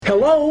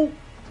Hello?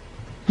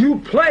 You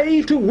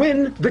play to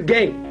win the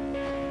game.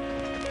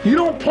 You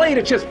don't play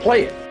to just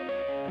play it.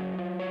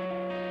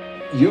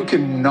 You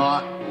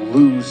cannot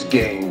lose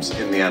games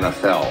in the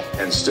NFL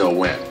and still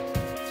win.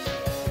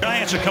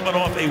 Giants are coming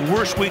off a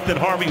worse week than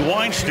Harvey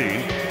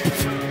Weinstein.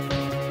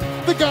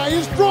 The guy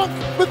is drunk,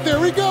 but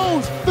there he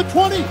goes. The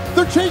 20,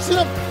 they're chasing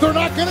him. They're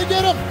not going to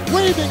get him.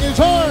 Waving his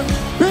arms,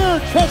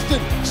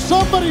 bare-chested.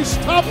 Somebody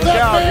stop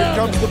that man.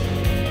 Here comes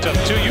the...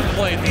 You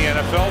played in the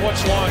NFL.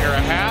 What's longer, a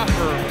half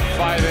or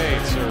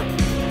 5/8? Or...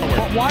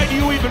 But why do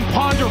you even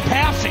ponder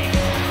passing?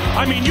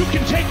 I mean, you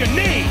can take a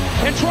knee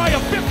and try a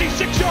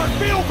 56-yard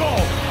field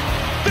goal.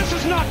 This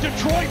is not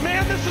Detroit,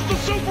 man. This is the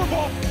Super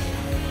Bowl.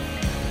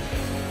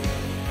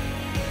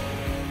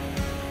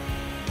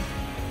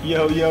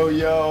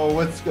 Yo,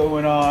 what's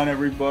going on,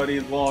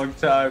 everybody? Long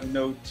time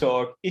no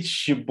talk.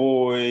 It's your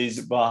boys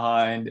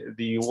behind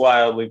the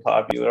wildly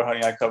popular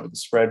Honey, I Covered the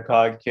Spread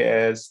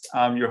podcast.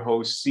 I'm your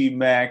host,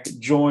 C-Mac,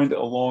 joined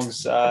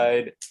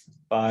alongside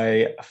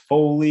by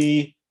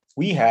Foley.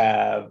 We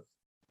have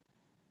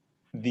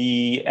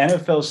the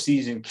NFL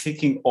season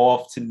kicking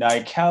off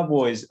tonight.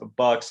 Cowboys,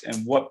 Bucks,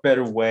 and what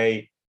better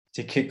way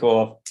to kick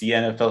off the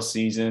NFL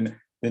season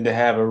than to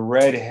have a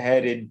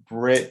red-headed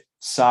Brit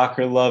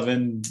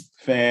soccer-loving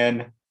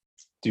fan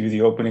do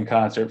the opening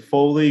concert.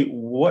 Foley,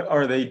 what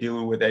are they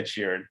doing with Ed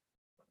Sheeran?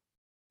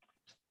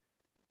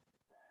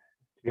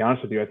 To be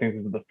honest with you, I think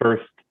this is the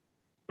first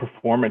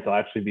performance I'll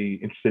actually be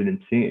interested in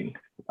seeing.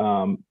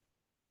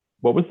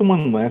 What was the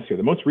one last year?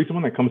 The most recent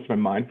one that comes to my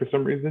mind for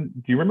some reason.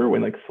 Do you remember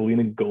when like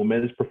Selena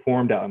Gomez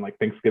performed out on like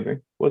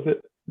Thanksgiving? Was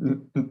it?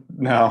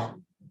 No.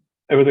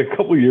 It was a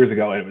couple of years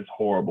ago and it was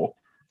horrible.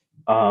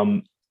 I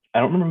don't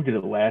remember who did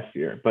it last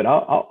year, but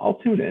I'll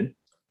tune in.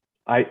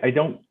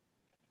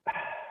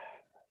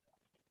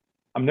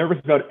 I'm nervous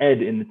about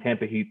Ed in the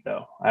Tampa Heat,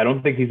 though. I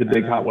don't think he's a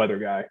big hot weather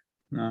guy.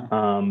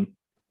 No.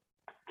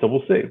 So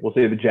we'll see. We'll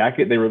see. The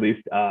jacket they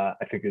released, I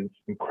think, is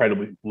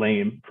incredibly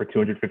lame for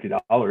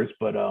 $250.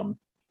 But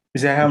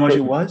is that how much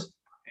it was?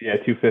 Yeah,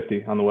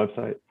 $250 on the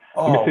website.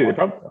 Oh, let me see.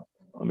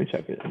 Let me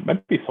check it. It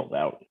might be sold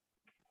out.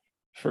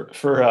 For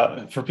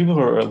people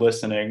who are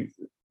listening,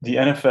 the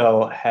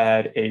NFL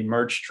had a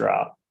merch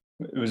drop.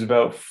 It was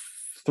about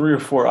 3 or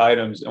 4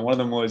 items, and one of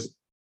them was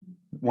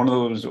one of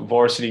those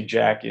varsity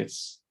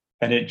jackets,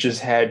 and it just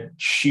had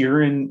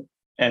Sheeran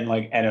and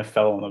like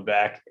NFL on the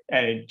back,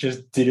 and it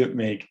just didn't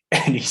make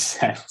any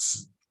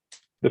sense.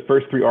 The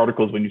first 3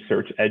 articles when you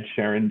search Ed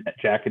Sheeran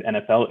jacket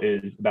NFL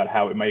is about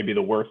how it might be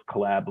the worst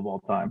collab of all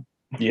time.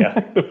 Yeah.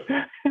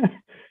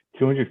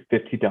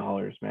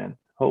 $250, man.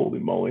 Holy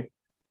moly.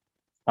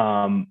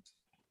 But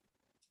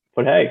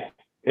hey,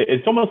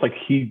 it's almost like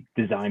he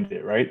designed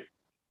it, right?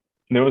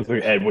 And it was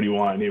like, Ed, what do you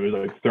want? And he was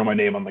like, throw my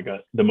name on like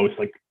the most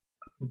like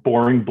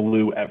boring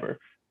blue ever.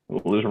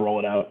 We'll just roll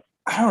it out.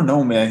 I don't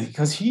know, man,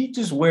 because he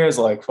just wears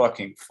like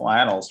fucking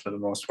flannels for the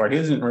most part. He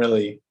doesn't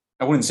really,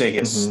 I wouldn't say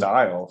his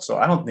style. So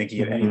I don't think he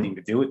had anything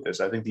to do with this.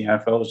 I think the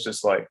NFL is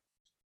just like,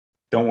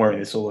 don't worry,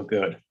 this will look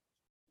good.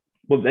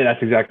 Well,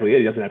 that's exactly it.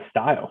 He doesn't have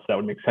style. So that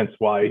would make sense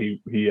why he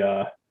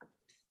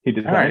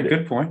designed All right, it.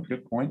 Good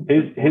point.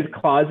 His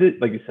closet,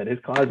 like you said, his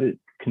closet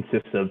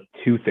consists of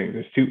 2 things.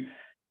 There's 2.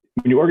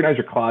 When you organize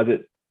your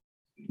closet,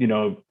 you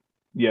know,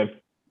 you have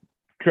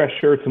dress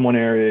shirts in one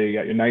area, you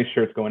got your nice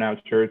shirts, going out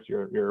shirts,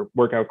 your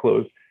workout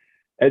clothes.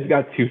 Ed's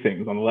got 2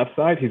 things. On the left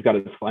side, he's got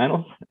his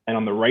flannels, and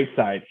on the right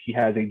side, he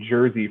has a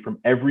jersey from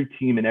every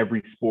team in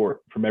every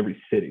sport from every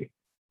city.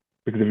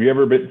 Because if you've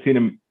ever seen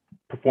him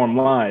perform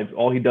live,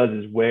 all he does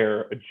is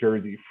wear a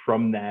jersey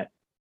from that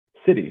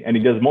city, and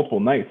he does multiple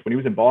nights. When he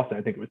was in Boston,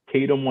 I think it was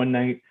Tatum one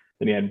night,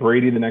 then he had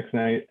Brady the next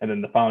night, and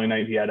then the following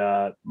night he had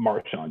a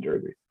Marshawn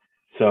jersey.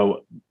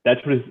 So that's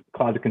what his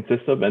closet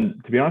consists of.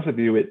 And to be honest with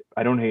you,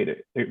 I don't hate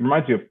it. It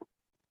reminds me of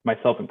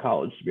myself in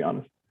college, to be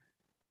honest.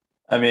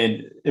 I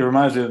mean, it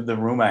reminds me of the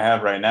room I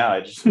have right now.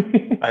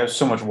 I have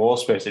so much wall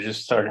space. I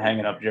just started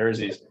hanging up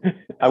jerseys.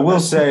 I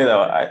will say,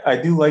 though, I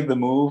do like the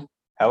move.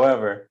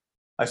 However,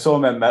 I saw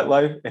him at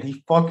MetLife, and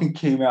he fucking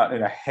came out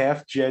in a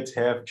half Jets,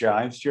 half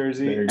Giants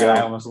jersey. And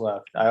I almost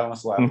left.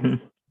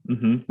 Mm-hmm.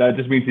 Mm-hmm. That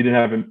just means he didn't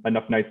have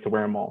enough nights to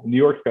wear them all. New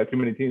York's got too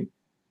many teams.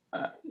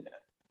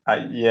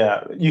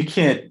 Yeah, you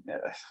can't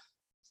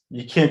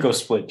go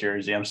split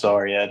jersey. I'm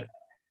sorry, Ed.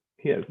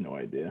 He has no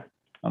idea.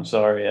 I'm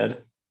sorry,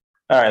 Ed.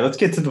 All right, let's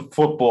get to the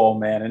football,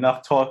 man.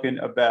 Enough talking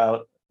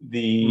about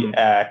the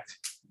act.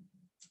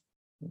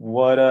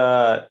 What?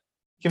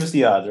 Give us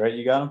the odds, right?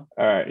 You got them?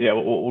 All right, yeah,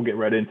 we'll get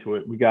right into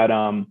it. We got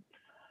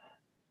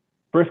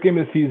first game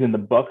of the season. The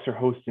Bucks are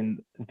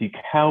hosting the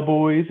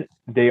Cowboys.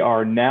 They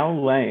are now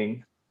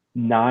laying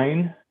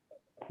 9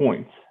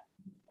 points,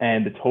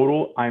 and the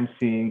total I'm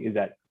seeing is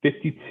at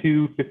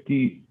 52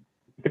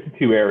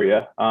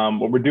 area.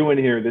 What we're doing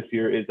here this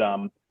year is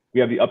we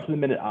have the up to the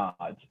minute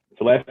odds.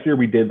 So last year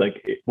we did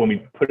like when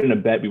we put in a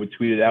bet, we would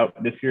tweet it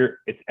out. This year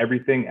it's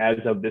everything as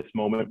of this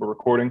moment we're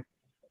recording.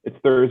 It's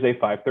Thursday,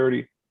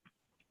 5:30.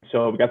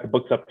 So we got the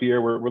books up here.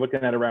 We're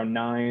looking at around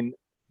 9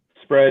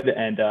 spread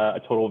and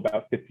a total of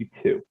about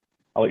 52.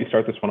 I'll let you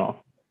start this one off.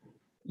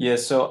 Yeah,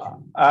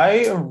 so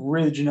I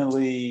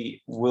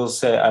originally will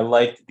say I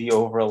liked the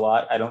over a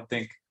lot. I don't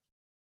think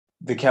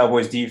the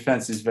Cowboys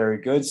defense is very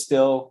good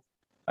still.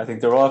 I think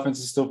their offense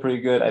is still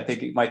pretty good. I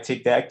think it might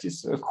take Dak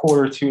just a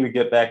quarter or two to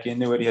get back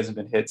into it. He hasn't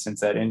been hit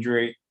since that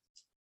injury.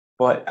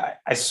 But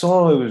I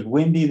saw it was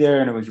windy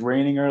there and it was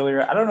raining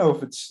earlier. I don't know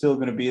if it's still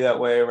going to be that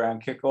way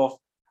around kickoff,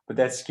 but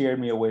that scared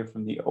me away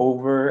from the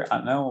over.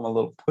 I know I'm a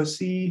little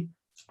pussy.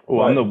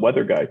 Oh, I'm the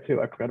weather guy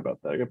too. I forgot about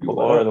that. I got You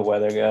are the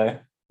weather guy.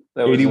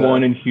 That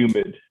 81 and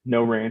humid,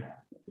 no rain,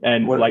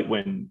 and light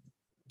wind.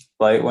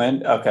 Light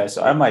wind. Okay,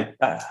 so I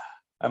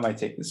might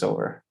take this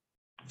over.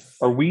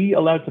 Are we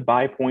allowed to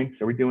buy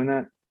points? Are we doing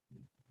that?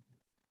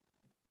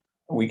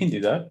 We can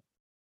do that.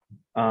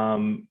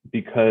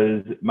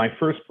 Because my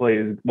first play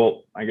is,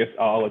 well, I guess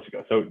I'll let you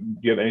go. So do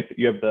you have anything?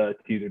 You have the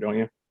teaser, don't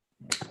you?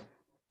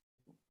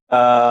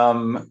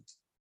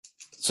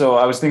 So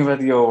I was thinking about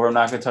the over. I'm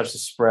not going to touch the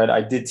spread.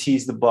 I did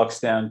tease the Bucks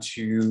down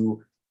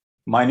to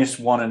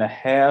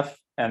 -1.5.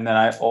 And then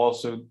I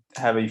also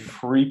have a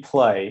free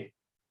play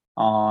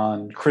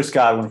on Chris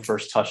Godwin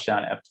first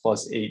touchdown at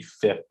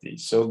 +850.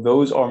 So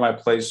those are my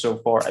plays so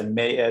far. I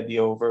may add the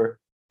over.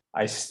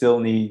 I still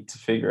need to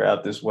figure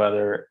out this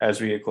weather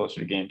as we get closer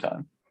to game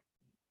time.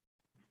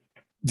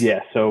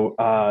 Yeah, so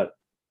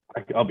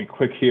I'll be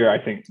quick here.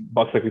 I think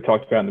Bucks, like we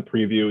talked about in the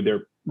preview,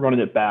 they're running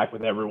it back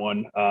with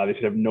everyone. They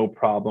should have no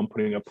problem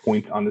putting a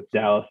point on this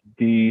Dallas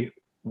D,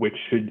 which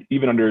should,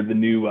 even under the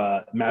new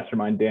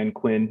mastermind Dan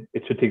Quinn,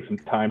 it should take some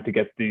time to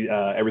get the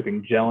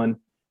everything gelling.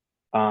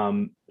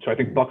 So I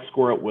think Bucks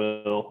score at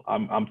will.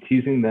 I'm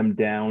teasing them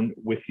down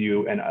with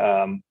you, and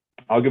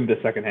I'll give the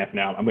second half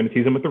now. I'm going to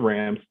tease them with the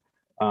Rams.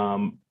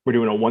 We're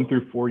doing a 1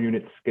 through 4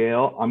 unit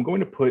scale. I'm going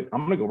to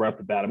go right off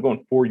the bat. I'm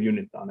going 4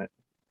 units on it.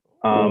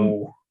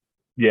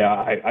 Yeah,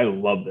 I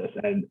love this,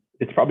 and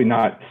it's probably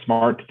not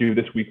smart to do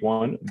this week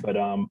 1, but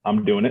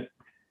I'm doing it.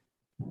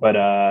 But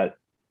I'm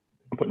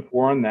putting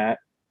 4 on that.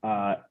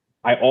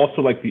 I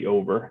also like the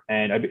over,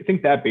 and I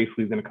think that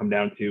basically is going to come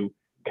down to,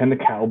 can the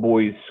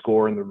Cowboys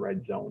score in the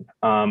red zone?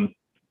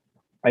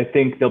 I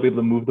think they'll be able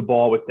to move the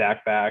ball with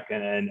Dak back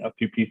and then a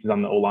few pieces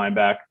on the O-line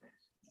back.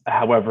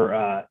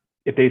 However,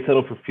 if they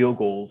settle for field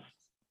goals,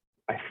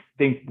 I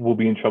think we'll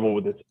be in trouble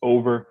with this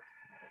over.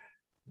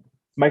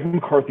 Mike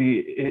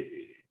McCarthy,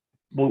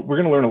 we're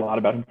going to learn a lot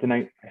about him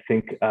tonight. I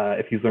think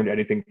if he's learned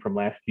anything from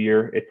last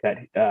year, it's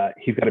that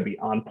he's got to be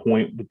on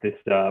point with this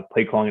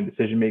play calling and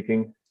decision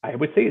making. I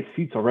would say his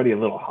seat's already a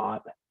little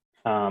hot.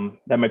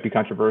 That might be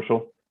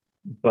controversial,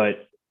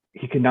 but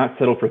he cannot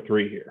settle for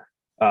 3 here.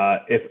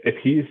 If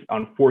he's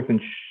on 4th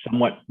and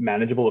somewhat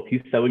manageable, if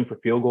he's settling for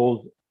field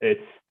goals, it's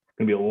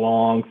going to be a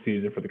long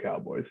season for the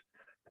Cowboys.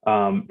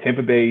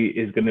 Tampa Bay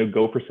is going to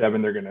go for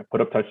 7. They're going to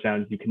put up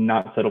touchdowns. You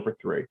cannot settle for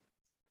 3.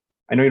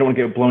 I know you don't want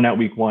to get blown out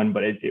week 1,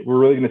 but we're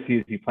really going to see,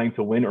 is he playing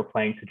to win or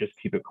playing to just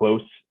keep it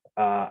close?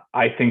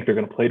 I think they're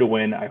going to play to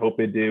win. I hope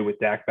they do with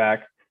Dak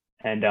back.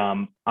 And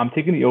I'm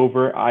taking the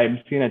over.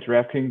 I'm seeing at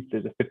DraftKings,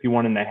 there's a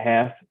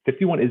 51.5.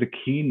 51 is a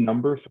key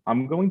number, so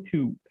I'm going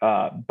to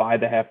buy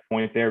the half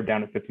point there down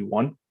to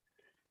 51.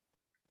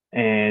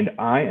 And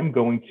I am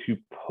going to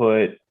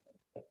put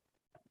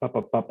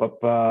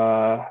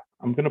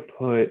I'm going to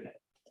put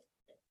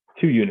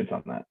 2 units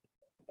on that.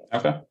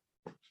 Okay.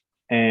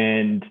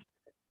 And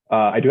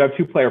I do have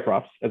 2 player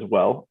props as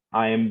well.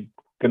 I am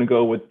going to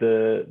go with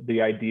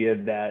the idea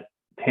that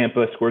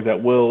Tampa scores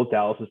at will.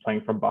 Dallas is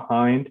playing from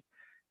behind.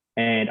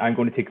 And I'm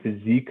going to take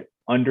the Zeke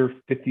under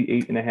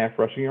 58.5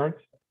 rushing yards.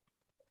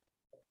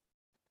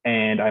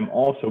 And I'm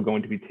also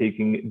going to be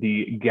taking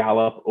the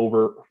Gallup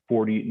over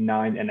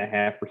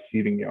 49.5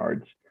 receiving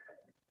yards.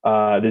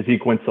 The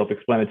Zeke went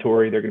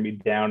self-explanatory. They're going to be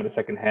down in the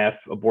second half,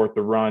 abort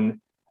the run.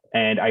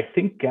 And I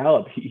think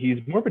Gallup, he's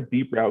more of a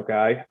deep route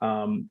guy.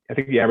 I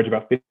think he averaged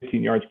about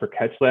 15 yards per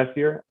catch last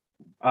year.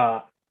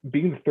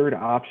 Being the third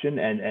option,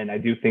 and I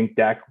do think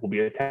Dak will be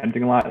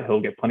attempting a lot.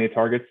 He'll get plenty of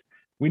targets.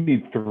 We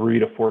need 3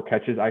 to 4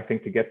 catches, I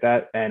think, to get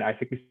that. And I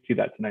think we see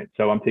that tonight.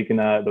 So I'm taking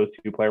those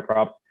 2 player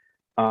props.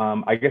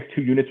 I guess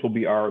 2 units will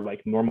be our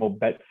like normal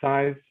bet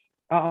size.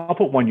 I'll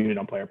put 1 unit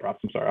on player props.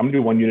 I'm sorry. I'm going to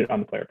do 1 unit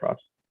on the player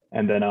props.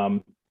 And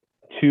then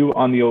 2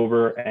 on the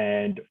over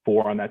and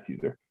 4 on that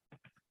teaser.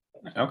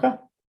 Okay.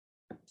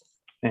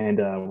 And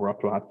we're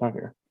off to a hot start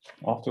here.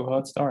 Off to a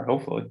hot start,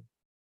 hopefully.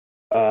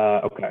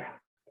 Okay.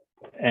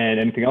 And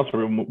anything else, or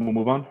we'll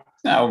move on?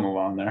 No, we'll move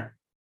on there.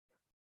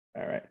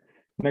 All right.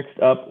 Next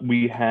up,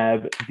 we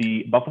have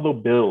the Buffalo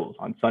Bills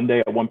on Sunday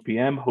at 1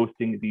 p.m.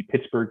 hosting the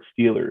Pittsburgh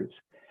Steelers.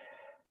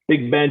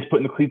 Big Ben's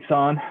putting the cleats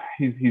on.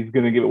 He's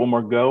going to give it one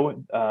more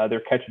go.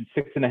 They're catching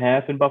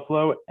 6.5 in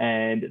Buffalo,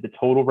 and the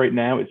total right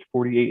now is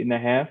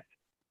 48.5.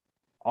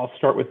 I'll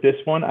start with this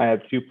one. I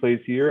have 2 plays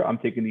here. I'm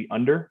taking the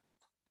under,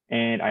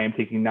 and I am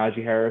taking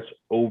Najee Harris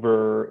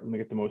over, let me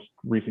get the most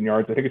recent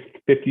yards. I think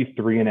it's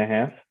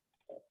 53.5.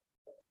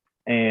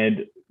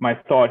 And my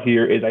thought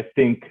here is I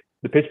think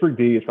the Pittsburgh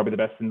D is probably the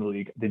best in the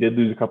league. They did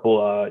lose a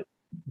couple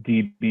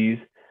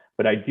DBs,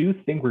 but I do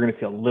think we're going to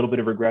see a little bit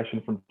of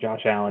regression from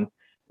Josh Allen,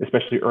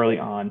 especially early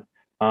on.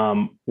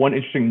 One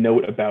interesting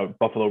note about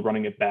Buffalo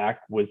running it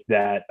back was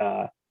that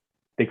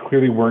they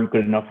clearly weren't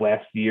good enough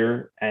last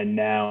year, and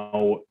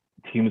now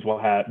teams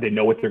they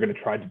know what they're going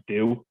to try to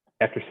do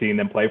after seeing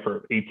them play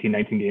for 18,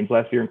 19 games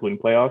last year, including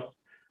playoffs.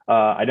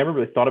 I never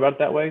really thought about it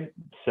that way.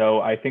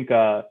 So I think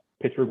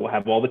Pittsburgh will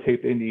have all the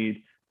tape they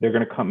need. They're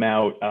going to come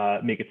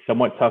out, make it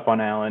somewhat tough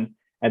on Allen.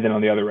 And then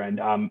on the other end,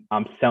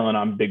 I'm selling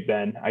on Big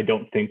Ben. I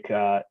don't think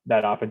that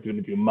offense is going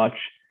to do much.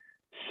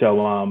 So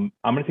I'm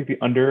going to take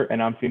the under,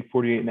 and I'm seeing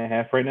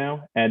 48.5 right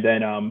now. And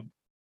then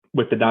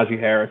with the Najee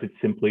Harris, it's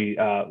simply,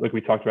 like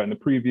we talked about in the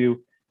preview,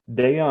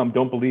 they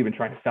don't believe in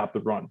trying to stop the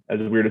run. As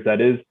weird as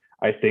that is,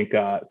 I think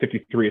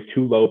 53 is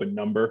too low of a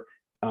number.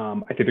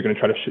 I think they're going to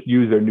try to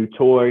use their new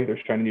toy. They're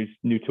trying to use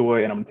new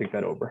toy, and I'm going to take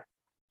that over.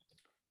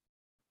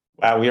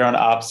 Wow, we are on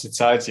opposite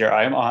sides here.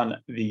 I'm on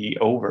the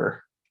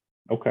over.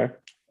 Okay.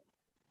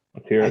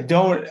 Let's hear it.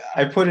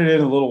 I put it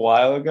in a little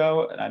while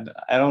ago, and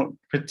I don't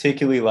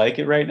particularly like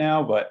it right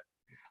now, but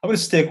I'm going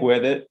to stick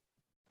with it.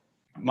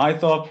 My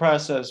thought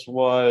process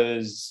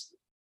was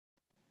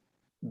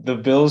the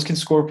Bills can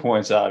score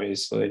points,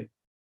 obviously.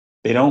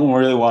 They don't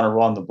really want to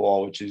run the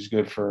ball, which is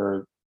good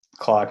for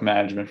clock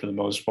management for the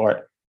most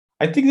part.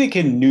 I think they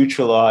can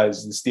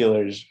neutralize the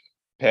Steelers'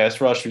 pass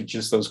rush with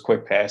just those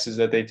quick passes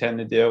that they tend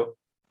to do.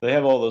 They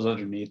have all those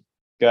underneath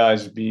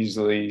guys,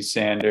 Beasley,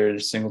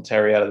 Sanders,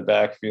 Singletary out of the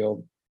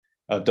backfield,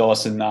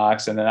 Dawson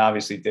Knox, and then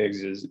obviously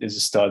Diggs is a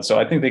stud. So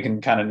I think they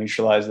can kind of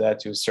neutralize that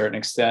to a certain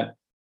extent.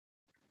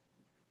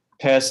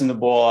 Passing the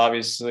ball,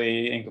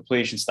 obviously,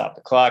 incompletion, stop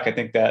the clock. I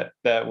think that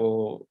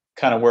will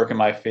kind of work in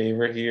my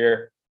favor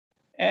here.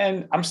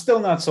 And I'm still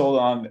not sold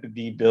on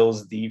the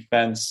Bills'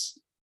 defense.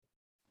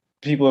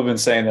 People have been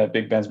saying that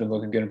Big Ben's been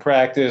looking good in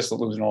practice,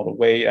 losing all the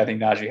weight. I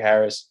think Najee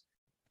Harris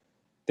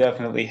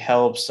definitely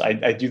helps. I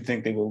do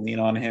think they will lean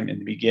on him in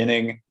the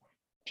beginning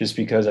just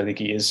because I think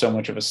he is so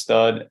much of a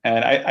stud.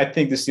 And I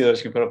think the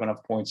Steelers can put up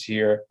enough points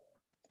here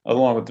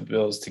along with the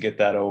Bills to get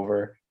that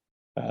over.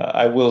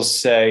 I will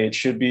say it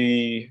should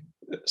be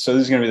 – so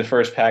this is going to be the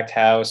first packed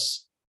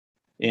house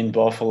in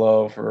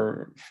Buffalo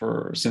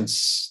for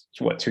since,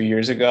 2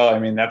 years ago? I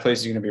mean, that place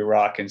is going to be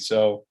rocking.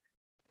 So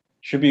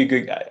should be a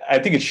good – I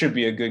think it should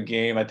be a good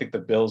game. I think the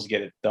Bills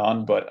get it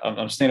done, but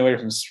I'm staying away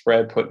from the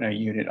spread, putting a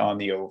unit on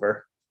the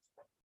over.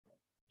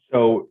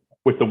 So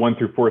with the 1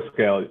 through 4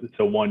 scale,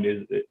 so 1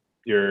 is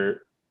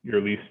your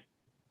least,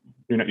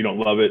 you don't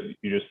love it,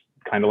 you just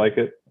kind of like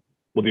it.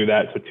 We'll do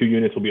that. So 2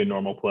 units will be a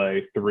normal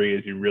play. 3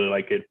 is you really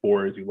like it.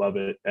 4 is you love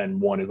it,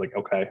 and 1 is like,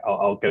 okay,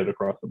 I'll get it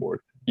across the board.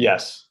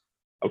 Yes.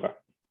 Okay.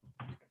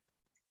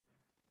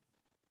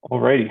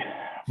 Alrighty,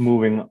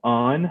 moving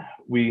on.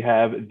 We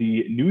have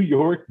the New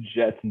York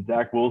Jets and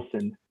Zach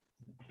Wilson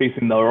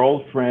facing their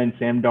old friend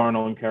Sam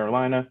Darnold in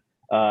Carolina.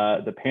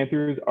 The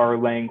Panthers are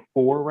laying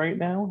 4 right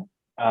now.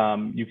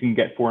 You can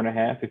get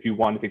 4.5 if you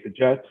want to take the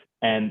Jets,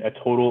 and a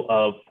total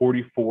of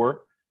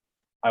 44.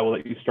 I will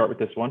let you start with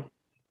this one.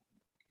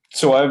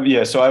 So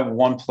I have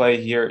one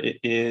play here. It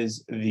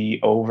is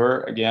the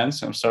over again.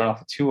 So I'm starting off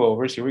with 2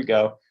 overs. Here we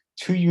go.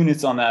 2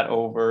 units on that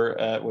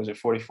over. Was it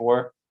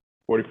 44?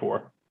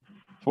 44.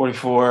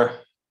 44.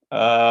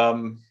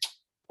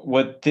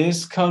 What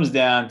this comes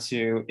down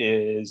to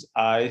is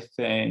I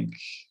think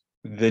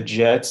the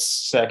Jets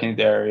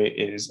secondary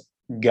is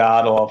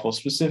god awful,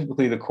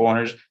 specifically the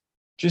corners,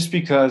 just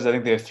because I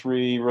think they have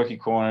 3 rookie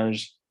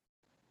corners.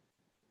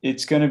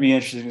 It's going to be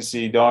interesting to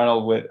see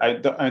Darnold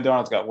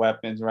Darnold's got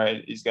weapons,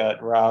 right? He's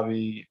got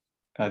Robbie,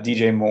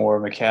 DJ Moore,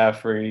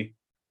 McCaffrey,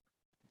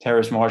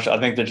 Terrace Marshall. I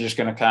think they're just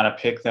going to kind of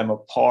pick them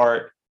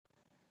apart.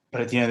 But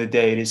at the end of the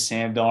day, it is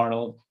Sam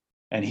Darnold,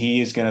 and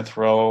he is going to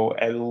throw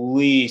at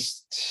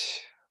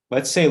least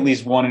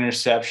 1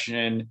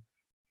 interception,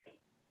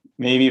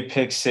 maybe a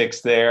pick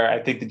 6 there.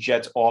 I think the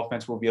Jets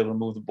offense will be able to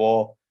move the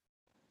ball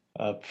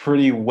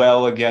pretty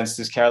well against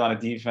this Carolina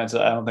defense.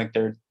 I don't think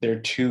they're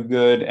too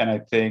good, and I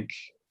think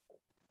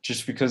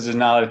just because there's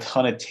not a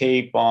ton of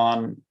tape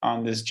on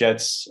this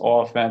Jets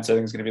offense, I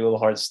think it's going to be a little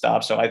hard to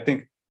stop. So I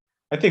think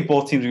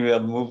both teams are going to be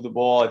able to move the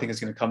ball. I think it's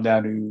going to come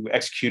down to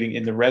executing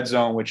in the red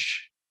zone,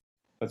 which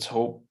let's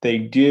hope they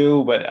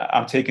do. But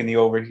I'm taking the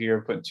over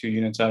here, putting 2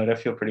 units on it. I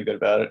feel pretty good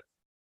about it.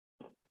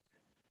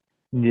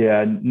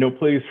 Yeah, no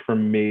plays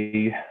from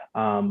me.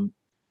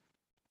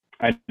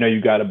 I know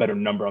you got a better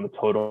number on the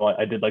total.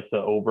 I did like the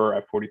over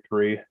at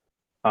 43,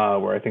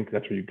 where I think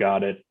that's where you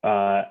got it.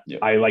 Yep.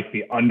 I like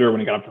the under when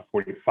it got up to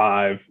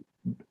 45,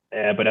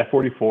 but at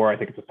 44, I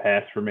think it's a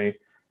pass for me.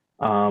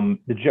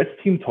 The Jets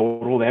team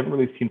total, they haven't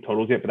released team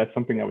totals yet, but that's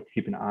something I would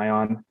keep an eye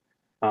on.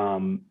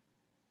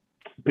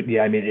 But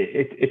yeah, I mean,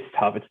 it's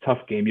tough. It's a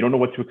tough game. You don't know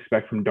what to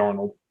expect from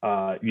Darnold.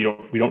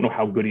 We don't know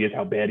how good he is,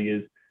 how bad he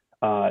is.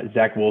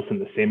 Zach Wilson,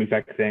 the same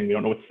exact thing. We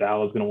don't know what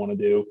Sal is going to want to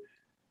do.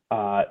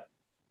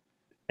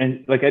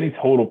 And like any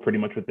total pretty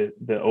much with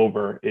the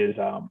over is,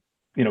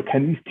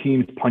 can these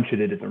teams punch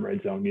it in the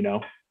red zone,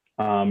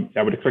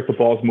 I would expect the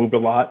ball's moved a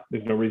lot.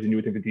 There's no reason you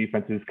would think the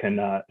defenses can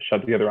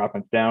shut the other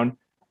offense down.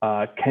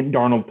 Can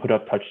Darnold put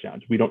up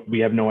touchdowns? We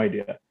have no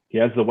idea. He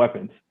has the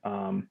weapons.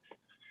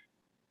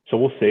 So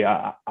we'll see.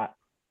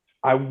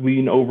 I would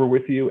lean over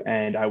with you,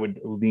 and I would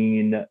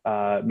lean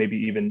maybe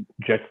even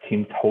Jets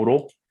team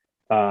total,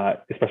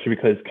 especially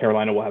because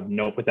Carolina will have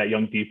with that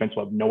young defense,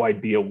 will have no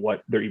idea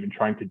what they're even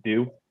trying to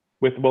do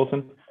with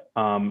Wilson.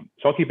 So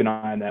I'll keep an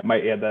eye on that.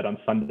 Might add that on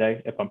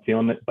Sunday if I'm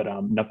feeling it, but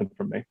nothing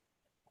from me.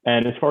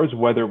 And as far as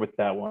weather with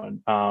that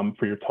one,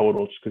 for your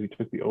total, just because you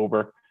took the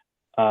over,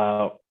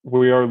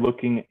 we are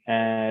looking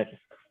at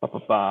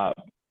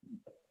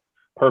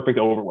perfect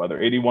over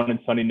weather, 81 and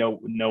sunny,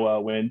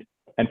 no wind.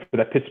 And for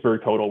that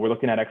Pittsburgh total, we're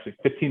looking at actually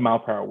 15 mile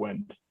per hour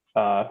wind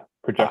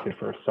projected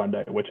for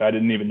Sunday, which I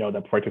didn't even know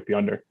that before I took the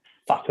under.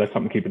 So that's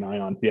something to keep an eye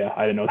on. Yeah,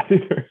 I didn't know that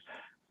either.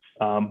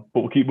 But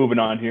we'll keep moving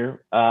on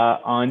here.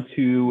 On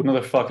to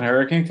another fucking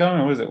hurricane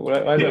coming. What is it?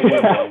 Why is that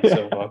wind blowing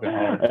so fucking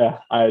hard? Yeah,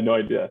 I had no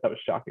idea. That was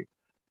shocking.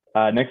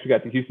 Next, we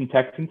got the Houston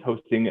Texans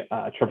hosting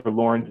Trevor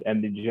Lawrence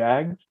and the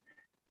Jags.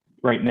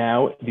 Right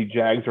now, the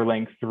Jags are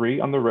laying 3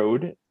 on the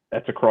road.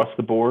 That's across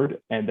the board.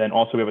 And then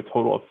also we have a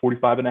total of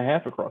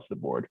 45.5 across the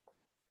board.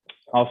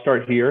 I'll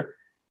start here.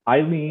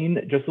 I lean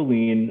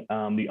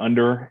the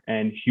under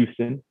and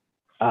Houston.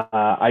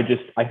 I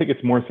think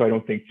it's more so I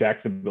don't think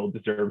Jacksonville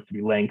deserves to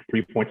be laying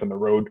 3 points on the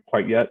road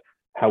quite yet.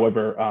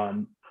 However,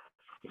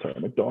 sorry,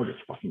 my dog is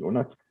fucking going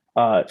nuts.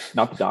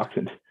 Not the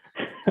dachshund.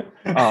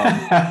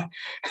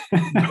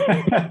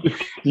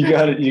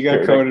 You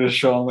got Conan to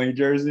Sean Lee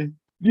jersey.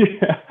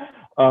 Yeah.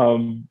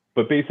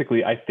 But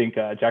basically, I think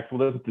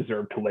Jacksonville doesn't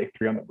deserve to lay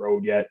 3 on the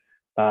road yet.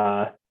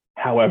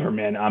 However,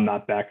 man, I'm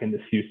not backing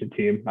this Houston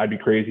team. I'd be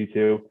crazy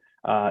too.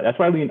 That's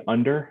why I lean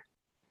under.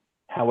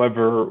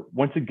 However,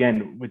 once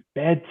again, with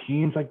bad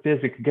teams like this,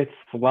 it could get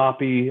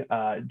sloppy.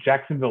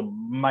 Jacksonville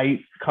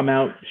might come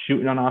out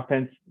shooting on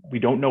offense. We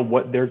don't know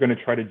what they're going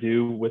to try to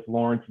do with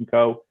Lawrence and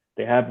co.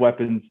 They have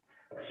weapons.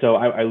 So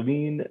I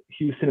lean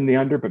Houston in the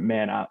under, but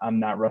man, I'm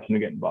not rushing to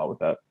get involved with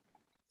that.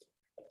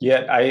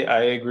 Yeah,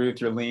 I agree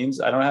with your leans.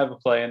 I don't have a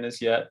play in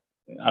this yet.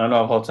 I don't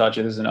know if I'll touch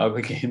it. This is an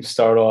ugly game to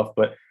start off,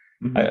 but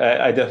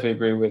I definitely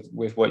agree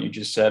with what you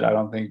just said.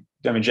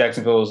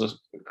 Jacksonville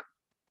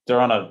they're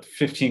on a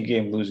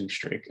 15-game losing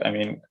streak. I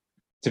mean,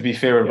 to be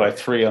favored by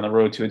 3 on the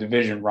road to a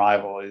division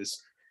rival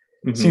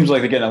seems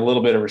like they're getting a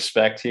little bit of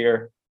respect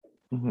here.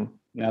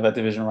 Now that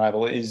division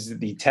rival is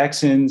the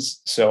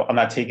Texans, so I'm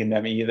not taking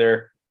them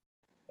either.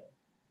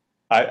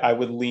 I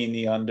would lean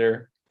the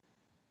under.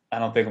 I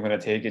don't think I'm going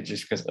to take it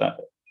just because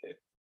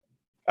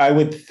I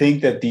would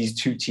think that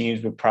these two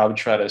teams would probably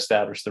try to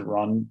establish the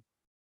run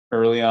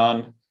early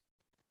on.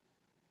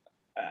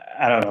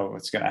 I don't know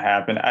what's going to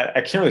happen.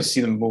 I can't really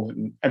see them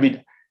moving. I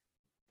mean,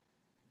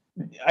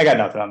 I got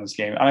nothing on this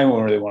game. I don't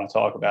even really want to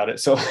talk about it.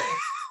 So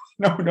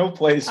no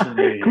place for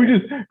me. Can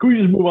we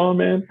just move on,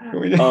 man?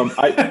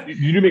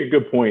 You do make a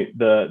good point.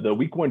 The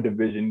week 1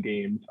 division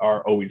games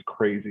are always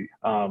crazy.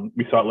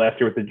 We saw it last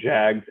year with the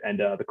Jags and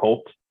the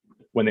Colts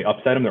when they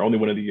upset them. They're only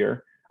win of the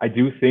year. I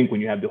do think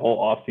when you have the whole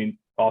off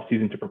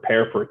season to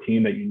prepare for a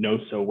team that you know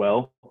so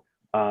well,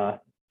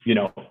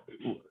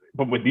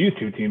 but with these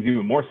two teams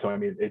even more so. I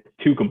mean, it's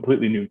 2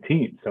 completely new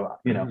teams. So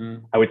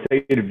I would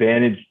say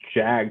advantage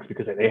Jags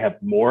because they have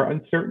more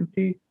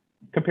uncertainty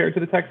compared to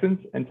the Texans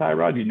and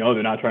Tyrod.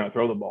 They're not trying to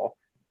throw the ball.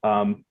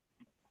 So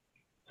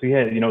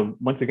yeah,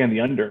 once again the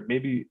under.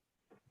 Maybe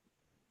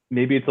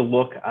it's a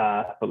look,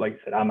 but like I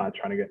said, I'm not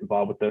trying to get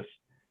involved with this.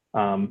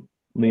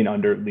 Lean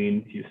under,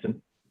 lean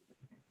Houston.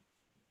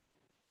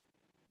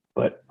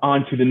 But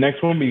on to the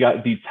next one, we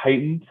got the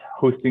Titans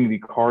hosting the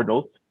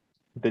Cardinals.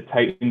 The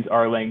Titans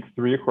are laying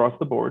 3 across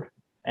the board,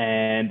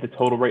 and the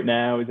total right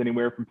now is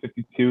anywhere from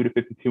 52 to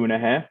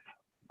 52.5.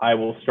 I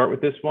will start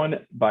with this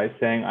one by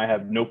saying I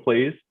have no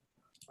plays.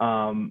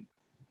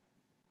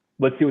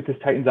 Let's see what this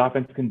Titans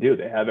offense can do.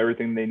 They have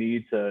everything they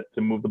need to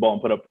move the ball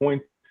and put up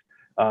points.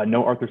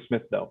 No Arthur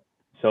Smith though,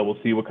 so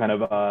we'll see what kind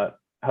of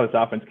how this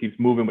offense keeps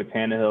moving with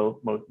Tannehill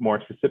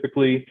more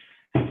specifically,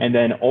 and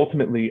then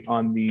ultimately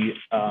on the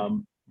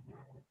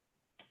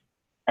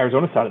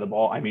Arizona side of the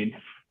ball. I mean,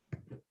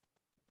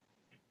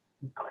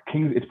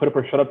 it's put up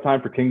a shut-up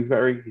time for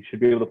Kingsbury. He should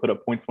be able to put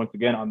up points once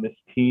again on this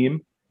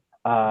team.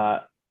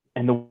 And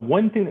the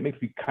one thing that makes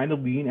me kind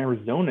of lean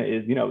Arizona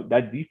is,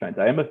 that defense.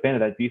 I am a fan of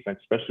that defense,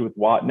 especially with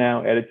Watt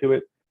now added to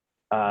it.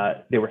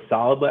 They were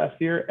solid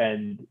last year.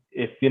 And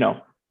if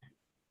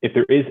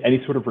there is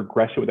any sort of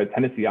regression with a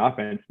Tennessee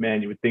offense,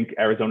 man, you would think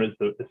Arizona's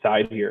the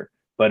side here.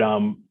 But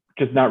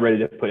just not ready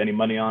to put any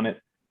money on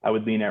it. I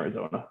would lean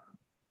Arizona.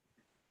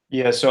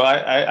 Yeah, so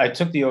I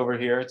took the over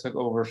here. I took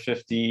over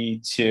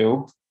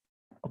 52.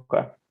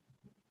 Okay.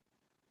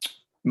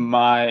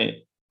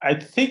 I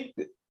think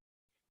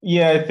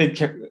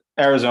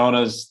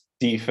Arizona's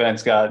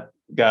defense got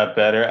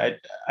better.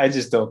 I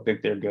just don't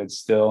think they're good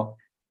still.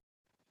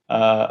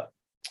 I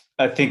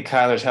think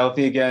Kyler's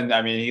healthy again.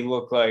 I mean, he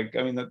looked like,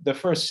 the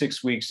first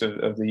 6 weeks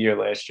of the year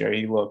last year,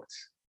 he looked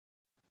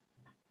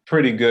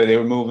pretty good. They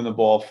were moving the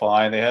ball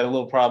fine. They had a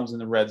little problems in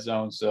the red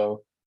zone,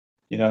 so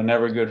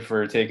never good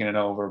for taking it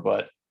over.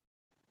 But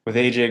with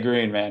AJ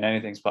Green, man,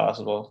 anything's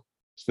possible.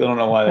 Still don't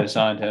know why they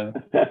signed him.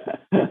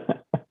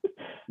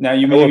 Now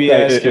you I may will be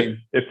say,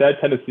 asking, if that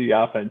Tennessee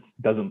offense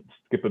doesn't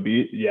skip a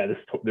beat, this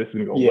is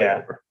gonna go way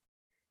over.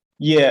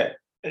 Yeah,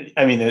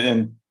 I mean,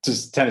 and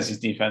just Tennessee's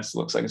defense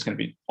looks like it's going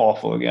to be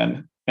awful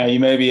again. Now you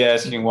may be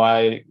asking,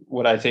 why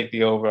would I take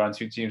the over on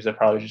two teams that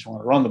probably just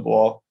want to run the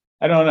ball?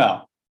 I don't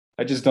know.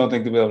 I just don't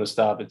think they'll be able to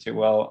stop it too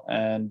well.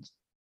 And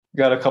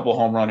got a couple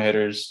home run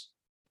hitters,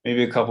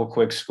 maybe a couple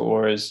quick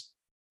scores.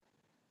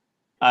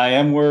 I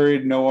am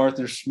worried no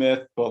Arthur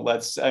Smith, but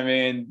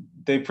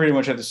they pretty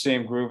much have the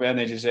same group, and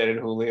they just added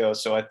Julio,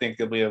 so I think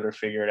they'll be able to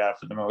figure it out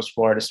for the most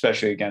part,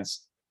 especially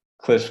against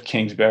Cliff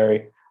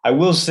Kingsbury. I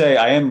will say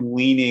I am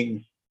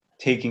leaning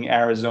taking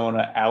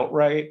Arizona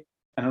outright.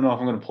 I don't know if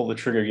I'm going to pull the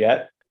trigger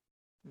yet.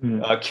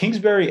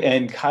 Kingsbury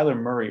and Kyler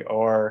Murray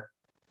are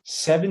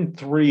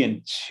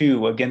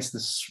 7-3-2 against the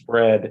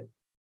spread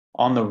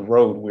on the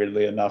road,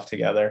 weirdly enough,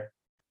 together.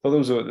 So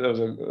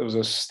it was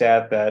a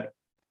stat that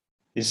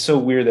is so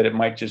weird that it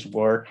might just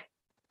work.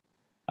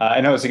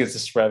 I know it's against the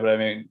spread, but I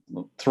mean,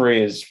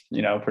 3 is,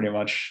 pretty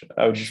much,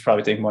 I would just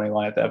probably take money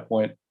line at that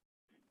point.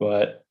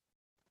 But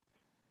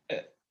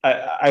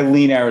I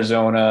lean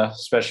Arizona,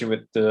 especially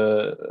with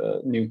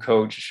the new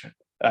coach.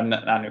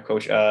 Not new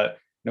coach,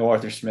 no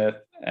Arthur Smith.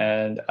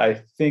 And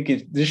I think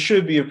this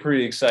should be a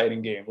pretty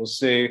exciting game. We'll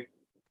see.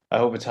 I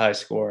hope it's high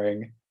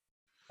scoring.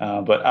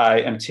 But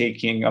I'm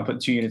putting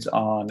 2 units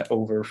on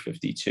over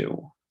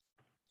 52.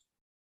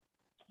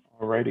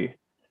 Alrighty.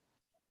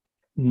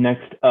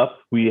 Next up,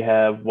 we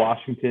have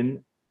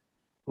Washington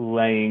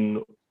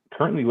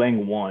currently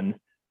laying 1,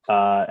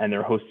 and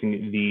they're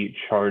hosting the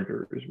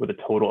Chargers with a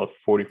total of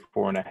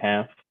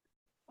 44.5.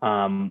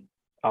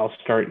 I'll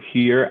start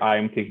here.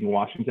 I'm taking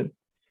Washington.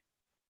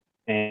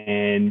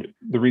 And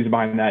the reason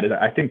behind that is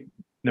I think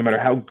no matter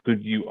how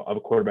good of a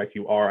quarterback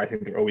you are, I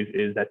think there always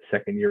is that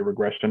second-year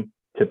regression,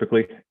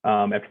 typically,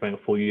 after playing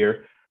a full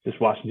year. This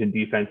Washington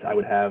defense, I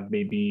would have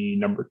maybe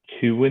number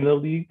 2 in the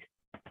league.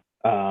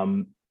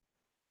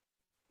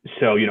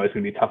 So, it's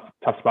going to be a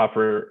tough spot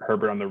for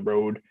Herbert on the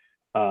road.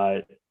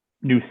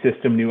 New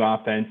system, new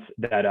offense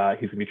that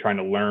he's going to be trying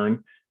to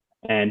learn.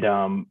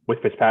 And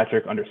with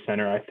Fitzpatrick under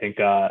center, I think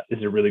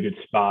is a really good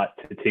spot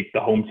to take the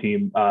home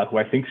team, who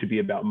I think should be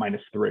about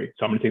 -3.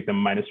 So I'm going to take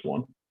them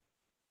 -1.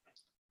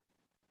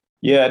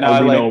 Yeah, no,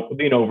 I'll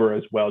lean over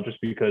as well, just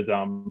because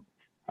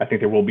I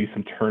think there will be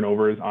some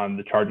turnovers on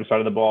the Chargers side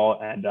of the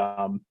ball. And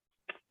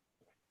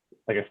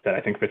like I said,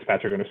 I think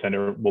Fitzpatrick under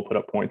center will put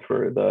up points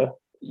for the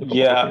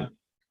yeah.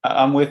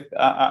 I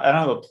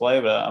don't have a play,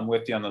 but I'm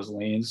with you on those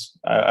leans.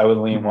 I would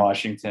lean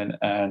Washington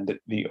and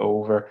the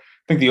over.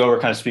 I think the over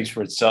kind of speaks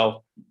for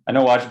itself. I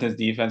know Washington's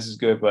defense is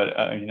good, but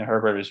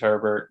Herbert is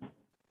Herbert.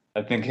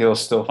 I think he'll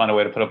still find a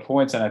way to put up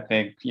points, and I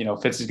think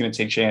Fitz is going to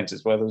take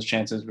chances. Whether those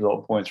chances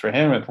result in points for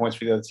him and points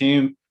for the other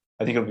team,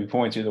 I think it'll be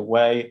points either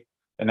way.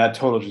 And that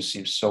total just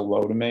seems so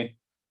low to me.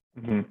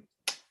 Mm-hmm.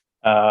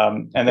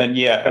 And then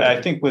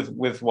I think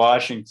with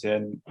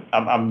Washington,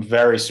 I'm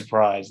very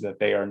surprised that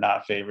they are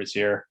not favorites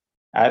here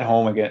at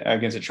home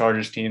against a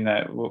Chargers team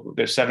that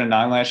they're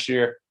 7-9 last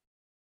year.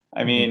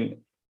 I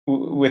mean,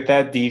 with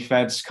that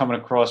defense coming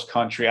across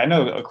country, I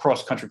know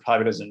across country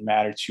probably doesn't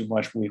matter too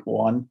much week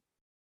 1,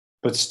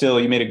 but still,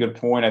 you made a good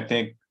point. I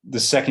think the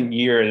second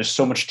year, there's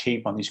so much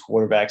tape on these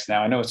quarterbacks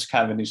now. I know it's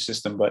kind of a new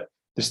system, but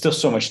there's still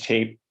so much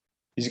tape.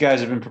 These guys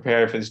have been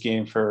prepared for this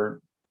game for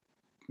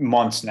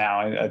months now.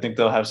 I think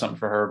they'll have something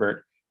for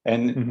Herbert.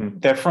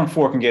 And that front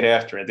four can get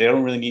after it. They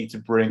don't really need to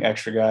bring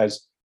extra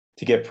guys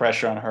to get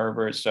pressure on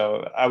Herbert.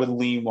 So I would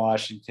lean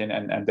Washington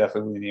and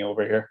definitely lean the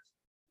over here.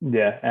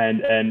 Yeah,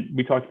 and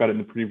we talked about it in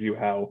the preview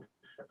how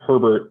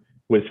Herbert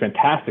was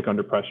fantastic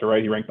under pressure,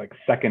 right? He ranked like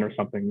 2nd or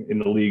something in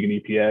the league in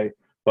EPA.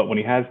 But when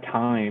he has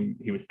time,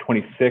 he was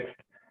 26th.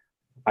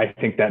 I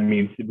think that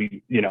means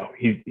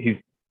he's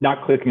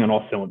not clicking on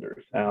all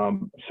cylinders.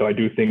 So I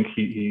do think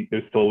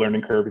there's still a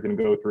learning curve he's going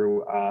to go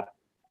through.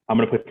 I'm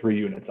going to put 3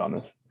 units on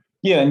this.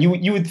 Yeah, and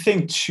you would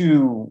think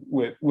too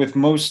with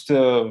most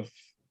of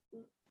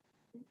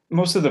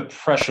the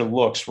pressure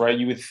looks, right?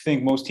 You would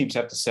think most teams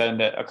have to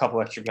send a couple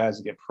extra guys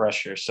to get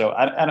pressure. So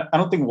I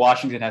don't think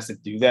Washington has to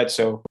do that.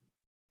 So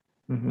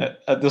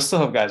they'll still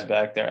have guys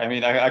back there. I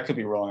mean, I could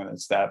be wrong on that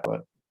stat,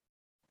 but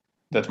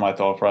that's my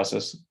thought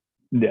process.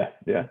 Yeah,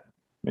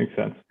 makes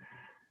sense.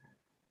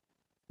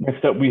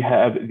 Next up, we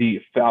have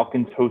the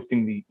Falcons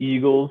hosting the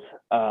Eagles.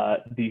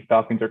 The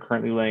Falcons are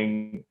currently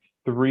laying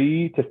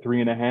 3 to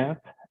 3.5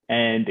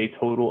 and a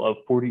total of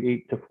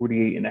 48 to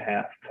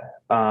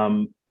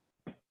 48.5.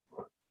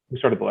 Who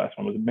started the last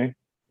one? Was it me?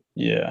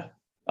 Yeah,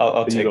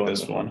 I'll take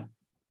this one.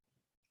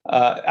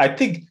 I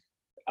think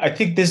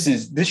this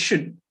is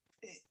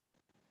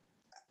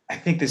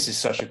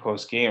such a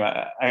close game.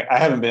 I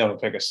haven't been able to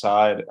pick a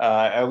side.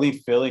 I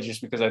leave Philly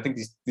just because I think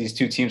these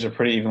two teams are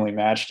pretty evenly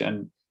matched,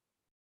 and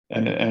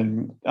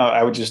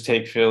I would just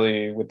take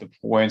Philly with the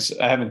points.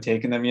 I haven't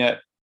taken them yet.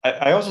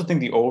 I also think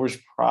the over is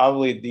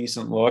probably a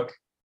decent look.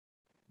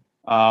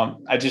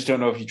 I just don't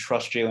know if you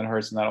trust Jalen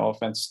Hurts in that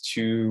offense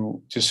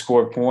to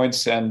score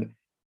points. And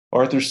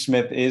Arthur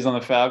Smith is on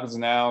the Falcons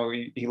now.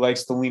 He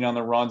likes to lean on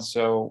the run,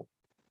 so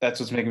that's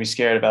what's making me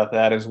scared about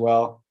that as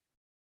well.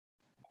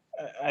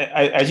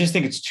 I just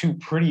think it's two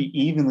pretty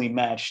evenly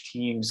matched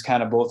teams,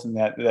 kind of both in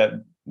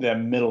that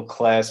middle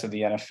class of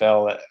the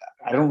NFL.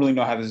 I don't really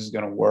know how this is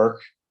going to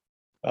work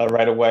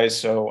right away.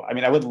 So, I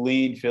mean, I would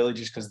lean Philly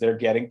just because they're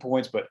getting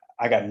points, but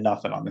I got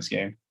nothing on this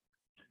game.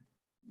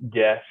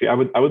 Yeah, see, I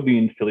would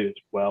lean Philly as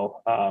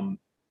well.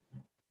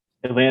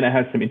 Atlanta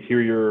has some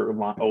interior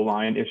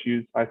O-line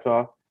issues, I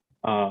saw.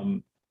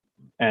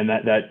 And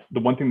that the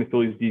one thing the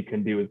Phillies D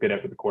can do is get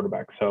after the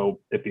quarterback. So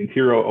if the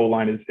interior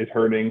O-line is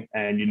hurting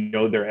and you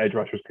know their edge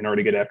rushers can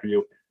already get after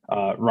you,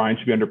 Ryan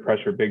should be under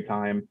pressure big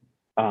time.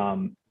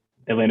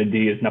 Atlanta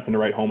D is nothing to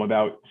write home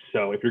about.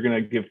 So if you're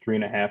going to give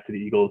 3.5 to the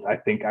Eagles, I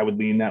think I would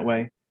lean that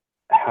way.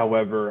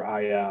 However,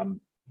 I'm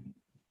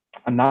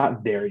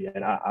not there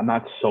yet. I'm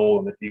not sold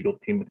on this Eagles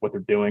team with what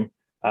they're doing.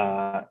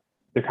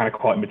 They're kind of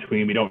caught in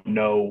between. We don't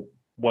know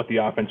what the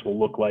offense will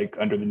look like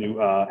under the new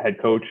head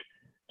coach.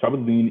 So I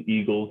would lean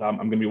Eagles. I'm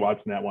going to be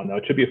watching that one, though.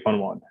 It should be a fun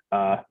one.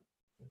 I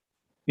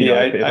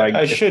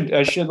should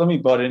let me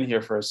butt in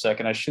here for a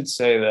second. I should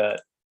say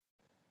that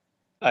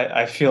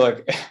I feel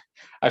like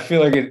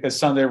as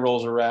Sunday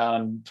rolls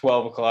around,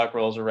 12 o'clock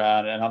rolls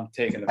around, and I'm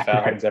taking the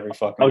Falcons every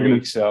fucking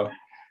week. So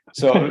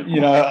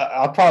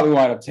I'll probably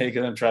wind up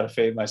taking them, try to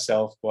fade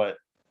myself. But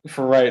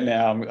for right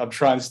now, I'm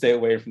trying to stay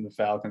away from the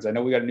Falcons. I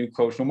know we got a new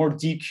coach, no more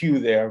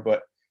DQ there,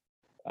 but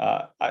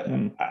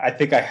I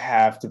think I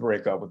have to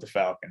break up with the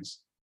Falcons.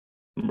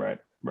 Right.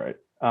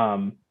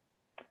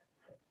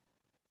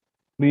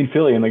 Lean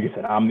Philly, and like you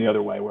said, I'm the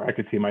other way where I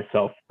could see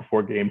myself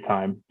before game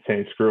time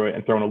saying screw it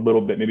and throwing a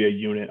little bit, maybe a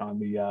unit on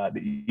the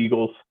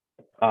Eagles.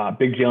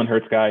 Big Jalen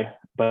Hurts guy,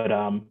 but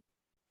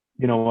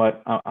you know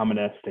what? I'm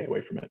gonna stay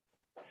away from it.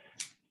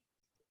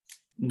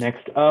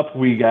 Next up,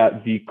 we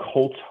got the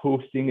Colts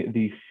hosting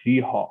the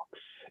Seahawks,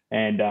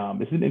 and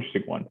this is an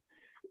interesting one.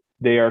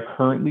 They are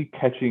currently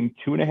catching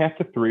 2.5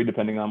 to 3,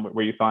 depending on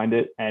where you find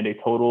it, and a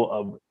total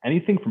of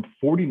anything from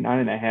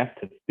 49.5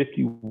 to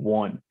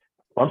 51.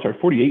 I'm sorry,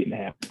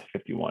 48.5 to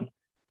 51.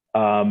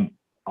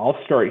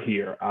 I'll start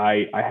here.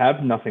 I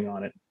have nothing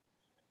on it.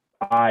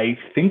 I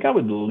think I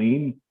would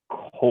lean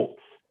Colts.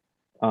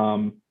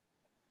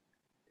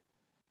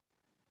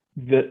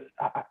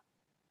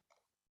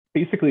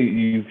 Basically,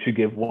 you should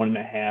give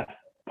 1.5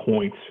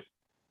 points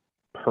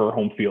per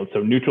home field.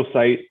 So neutral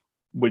site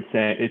would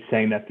say it's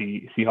saying that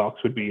the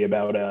Seahawks would be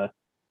about a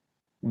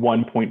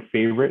 1-point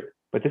favorite,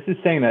 but this is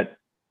saying that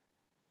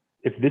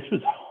if this was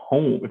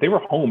home, if they were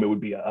home, it would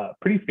be a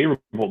pretty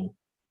favorable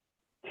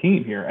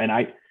team here. And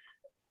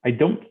I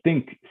don't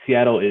think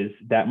Seattle is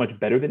that much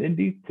better than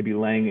Indy to be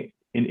laying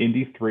in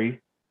Indy 3.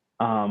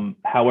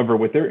 However,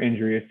 with their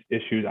injury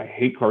issues, I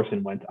hate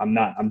Carson Wentz. I'm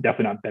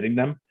definitely not betting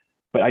them,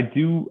 but I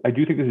do think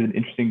this is an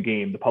interesting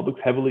game. The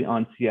public's heavily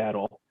on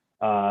Seattle.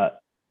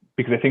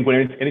 Because I think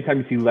anytime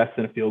you see less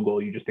than a field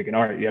goal, you're just thinking,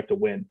 all right, you have to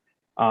win.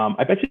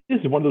 I bet you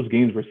this is one of those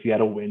games where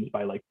Seattle wins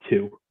by like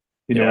 2.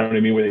 You know what I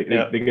mean?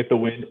 Where they get the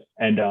win,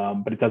 and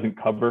but it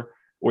doesn't cover,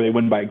 or they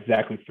win by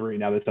exactly 3.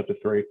 Now they're up to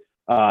 3.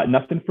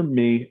 Nothing from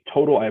me.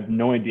 Total, I have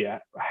no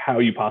idea how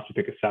you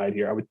possibly pick a side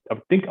here. I would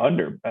think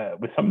under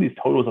with some of these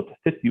totals up to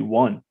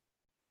 51.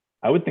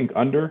 I would think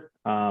under,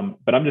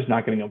 but I'm just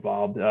not getting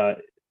involved.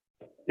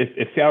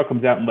 If Seattle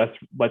comes out and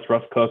lets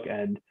Russ cook,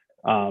 and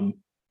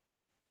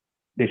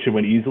they should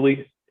win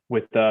easily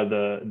with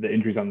the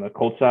injuries on the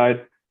Colts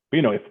side.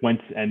 But, if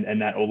Wentz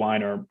and that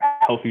O-line are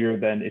healthier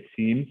than it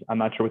seems, I'm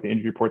not sure what the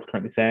injury report's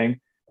currently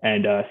saying.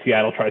 And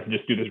Seattle tries to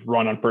just do this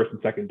run on 1st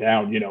and 2nd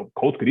down.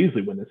 Colts could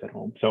easily win this at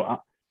home. So I'm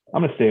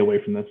going to stay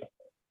away from this.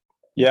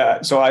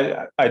 Yeah. So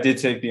I did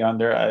take the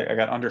under. I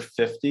got under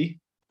 50.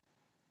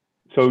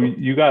 So I'm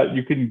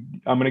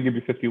going to give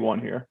you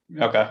 51 here.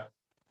 Okay.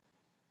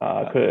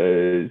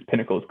 Because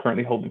Pinnacle is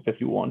currently holding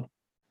 51.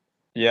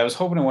 Yeah, I was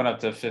hoping it went up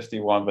to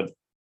 51, but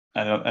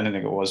I didn't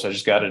think it was, so I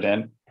just got it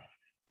in.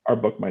 Our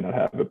book might not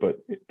have it, but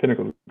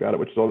Pinnacle's got it,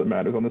 which is all that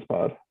matters on this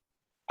pod.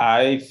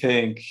 I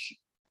think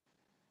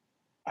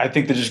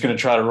they're just going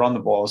to try to run the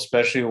ball,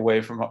 especially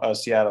away from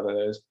Seattle, that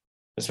is.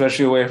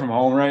 Especially away from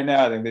home right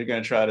now. I think they're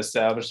going to try to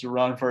establish the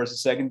run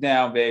 1st and 2nd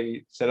down,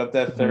 baby. Set up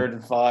that 3rd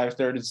and 5,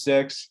 3rd and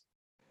 6.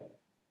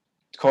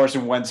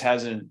 Carson Wentz he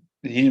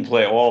didn't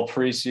play all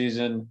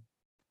preseason.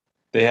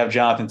 They have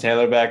Jonathan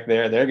Taylor back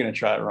there. They're going to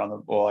try to run the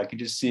ball. I can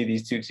just see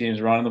these two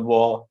teams running the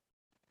ball.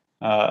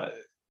 I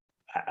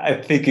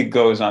think it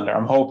goes under.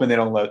 I'm hoping they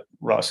don't let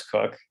Russ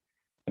cook.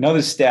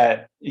 Another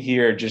stat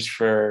here, just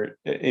for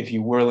if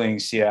you were leaning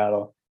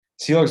Seattle,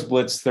 Seahawks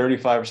blitzed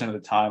 35% of the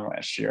time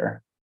last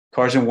year.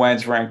 Carson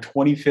Wentz ranked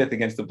 25th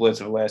against the blitz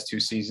of the last 2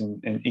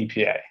 seasons in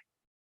EPA.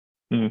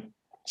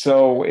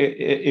 So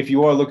if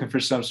you are looking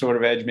for some sort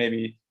of edge,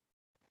 maybe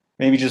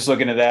just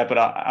looking at that. But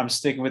I'm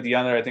sticking with the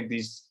under. I think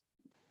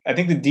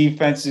the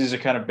defenses are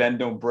kind of bend,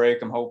 don't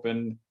break. I'm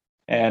hoping.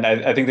 And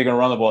I think they're going to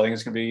run the ball. I think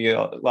it's going to be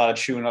a lot of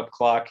chewing up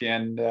clock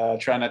and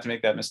try not to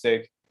make that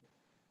mistake.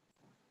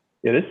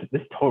 Yeah,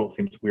 this total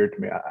seems weird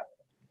to me.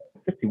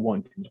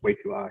 51 seems way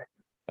too high.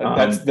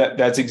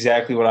 That's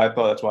exactly what I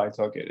thought. That's why I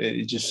took it.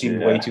 It just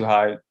seemed way too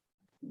high,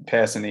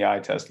 passing the eye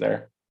test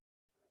there.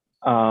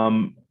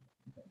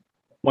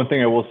 One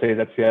thing I will say is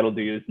that Seattle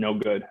D is no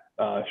good.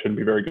 Shouldn't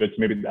be very good. So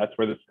maybe that's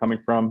where this is coming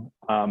from.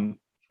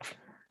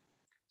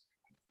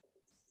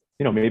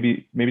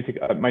 Maybe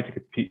I might take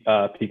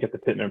a peek at the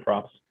Pittman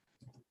props,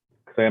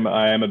 because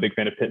I am a big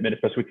fan of Pittman,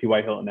 especially with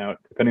T.Y. Hilton out.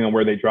 Depending on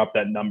where they drop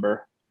that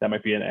number, that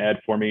might be an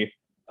ad for me.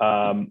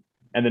 And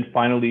then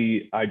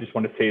finally, I just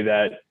want to say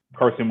that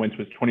Carson Wentz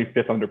was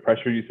 25th under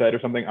pressure, you said, or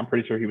something. I'm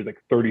pretty sure he was like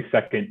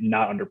 32nd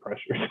not under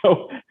pressure.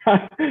 So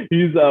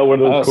he's one of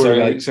those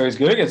quarterbacks. So he's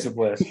good against the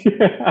blitz.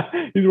 Yeah,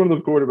 he's one of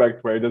those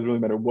quarterbacks where it doesn't really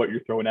matter what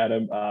you're throwing at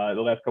him.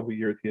 The last couple of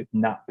years, he has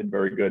not been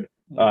very good.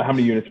 How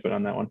many units put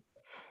on that one?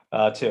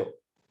 2.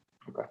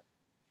 Okay.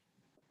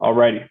 All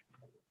righty.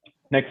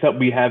 Next up,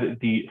 we have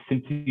the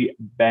Cincy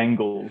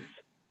Bengals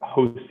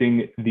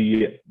hosting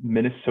the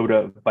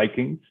Minnesota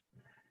Vikings.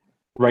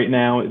 Right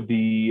now,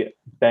 the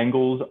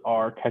Bengals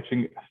are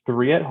catching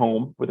 3 at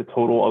home with a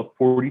total of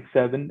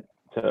 47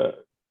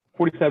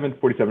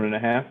 and a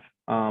half. Did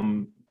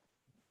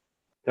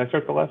I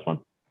start the last one?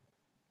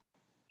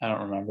 I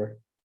don't remember.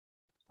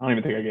 I don't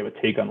even think I gave a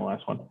take on the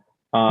last one.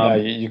 No,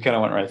 you kind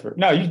of went right through.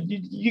 No,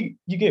 you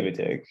gave a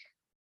take.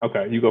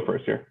 Okay, you go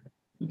first here.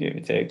 You gave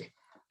a take.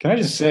 Can I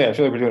just say, I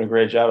feel like we're doing a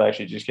great job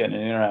actually just getting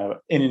in and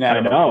out.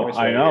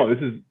 I know.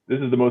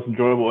 This is the most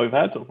enjoyable I've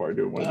had so far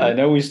doing one. I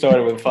know we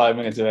started with 5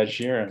 minutes of Ed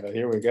Sheeran, but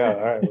here we go.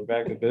 All right, we're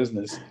back to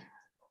business.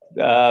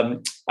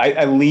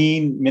 I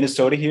lean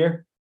Minnesota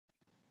here.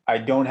 I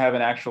don't have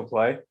an actual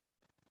play.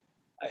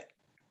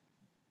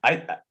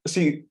 I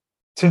see.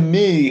 To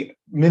me,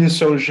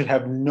 Minnesota should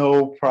have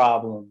no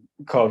problem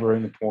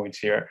covering the points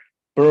here.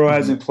 Burrow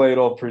hasn't played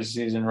all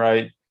preseason,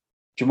 right?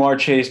 Jamar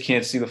Chase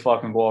can't see the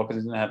fucking ball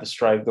because he doesn't have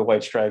the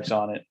white stripes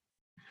on it.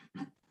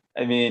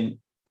 I mean,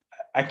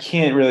 I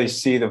can't really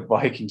see the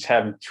Vikings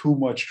having too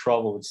much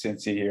trouble with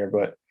Cincy here,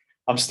 but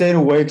I'm staying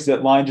away because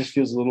that line just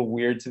feels a little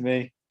weird to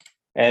me.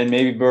 And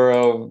maybe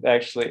Burrow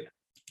actually,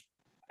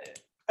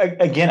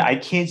 again, I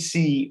can't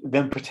see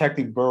them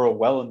protecting Burrow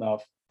well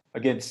enough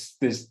against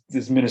this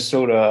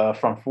Minnesota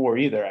front four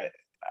either.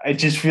 I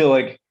just feel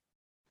like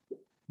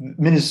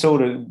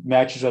Minnesota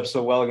matches up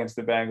so well against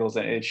the Bengals,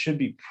 and it should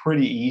be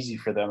pretty easy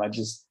for them. I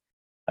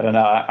don't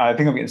know. I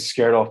think I'm getting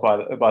scared off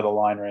by the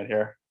line right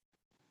here.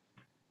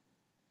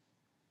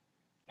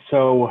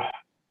 So,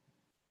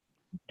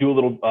 do a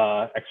little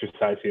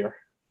exercise here,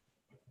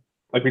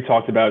 like we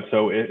talked about.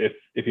 So, if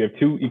you have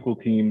 2 equal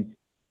teams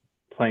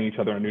playing each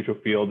other on a neutral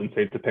field, and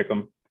say to pick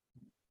them,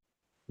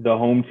 the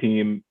home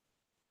team,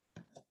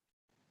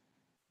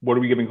 what are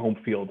we giving home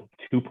field?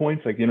 2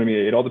 points? Like, you know what I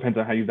mean? It all depends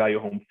on how you value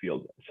home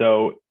field.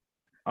 So,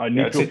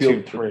 neutral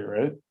field, 2-3,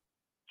 right?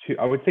 2,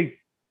 I would say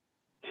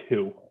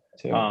 2.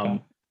 2.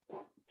 Okay.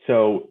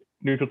 So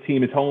neutral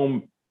team is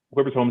home.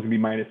 Whoever's home is gonna be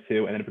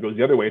 -2, and then if it goes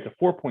the other way, it's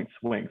a 4-point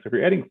swing. So if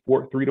you're adding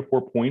 3 to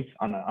 4 points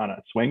on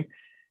a swing,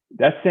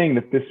 that's saying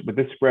that with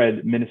this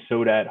spread,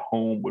 Minnesota at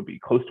home would be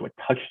close to a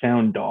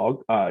touchdown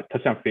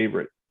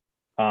favorite,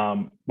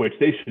 which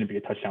they shouldn't be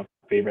a touchdown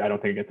favorite, I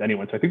don't think, against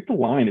anyone. So I think the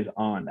line is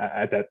on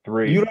at that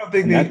 3. You don't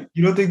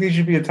think they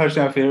should be a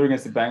touchdown favorite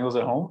against the Bengals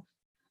at home?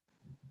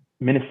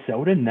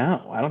 Minnesota?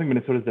 No, I don't think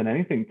Minnesota's done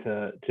anything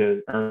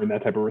to earn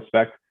that type of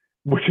respect,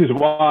 which is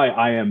why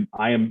I'm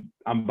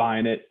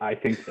buying it. I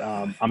think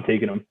I'm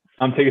taking them.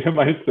 I'm taking them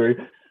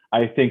 -3.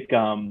 I think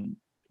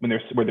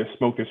where there's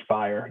smoke, there's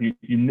fire.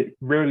 You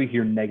rarely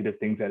hear negative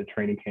things at a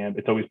training camp.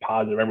 It's always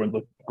positive. Everyone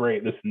looks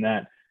great, this and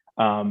that.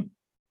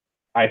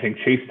 I think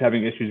Chase is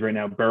having issues right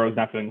now. Burrow's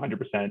not feeling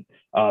 100%.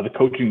 The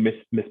coaching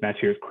mismatch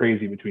here is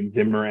crazy between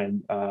Zimmer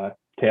and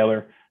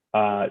Taylor.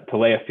 To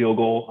lay a field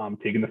goal, I'm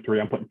taking the 3.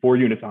 I'm putting 4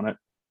 units on it.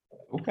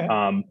 Okay.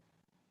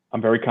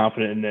 I'm very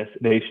confident in this.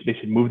 They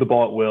should move the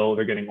ball at will.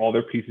 They're getting all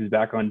their pieces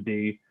back on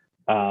D.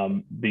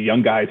 The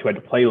young guys who had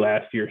to play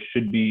last year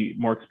should be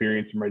more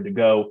experienced and ready to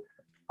go.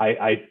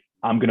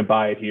 I'm going to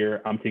buy it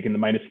here. I'm taking the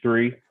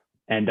 -3.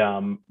 And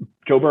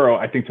Joe Burrow,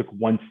 I think, took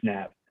 1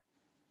 snap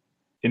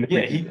in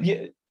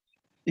the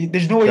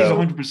there's no way he's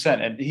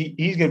 100%, and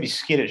he's going to be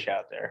skittish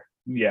out there.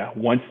 Yeah,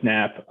 1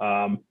 snap.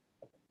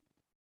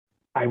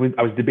 I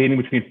was debating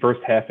between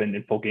first half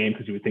and full game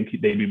because you would think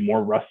they'd be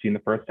more rusty in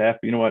the first half.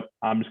 But you know what?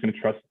 I'm just going to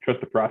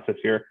trust the process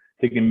here.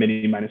 Taking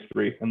mini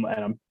 -3, and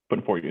I'm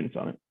putting 4 units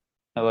on it.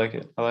 I like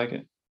it.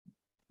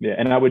 Yeah,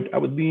 and I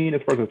would lean,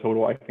 as far as the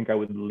total, I think I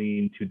would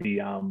lean to the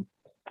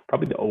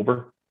probably the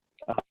over.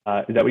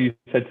 Is that what you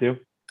said too?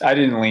 I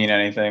didn't lean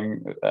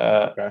anything.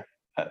 Okay.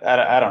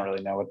 I don't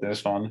really know what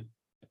this one.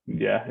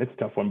 Yeah, it's a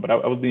tough one, but I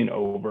would lean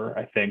over,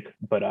 I think,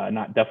 but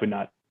definitely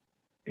not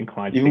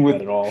inclined to even take with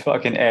that at all.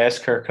 Fucking ass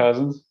Kirk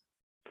Cousins.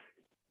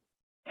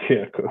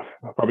 Yeah,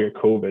 probably a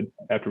COVID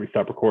after we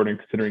stopped recording,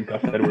 considering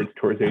Gus Edwards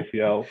tore his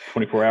ACL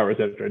 24 hours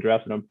after I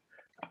drafted him.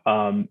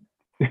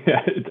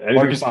 Yeah,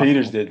 Marcus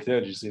Peters did too.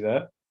 Did you see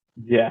that?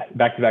 Yeah,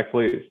 back-to-back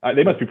plays.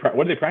 They must be.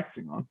 What are they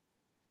practicing on?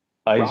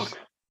 Ice.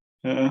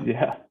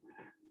 Yeah.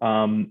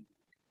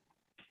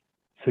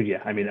 So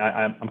yeah, I mean,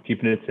 I'm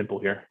keeping it simple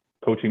here.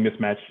 Coaching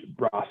mismatch,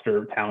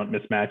 roster talent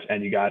mismatch,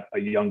 and you got a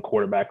young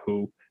quarterback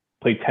who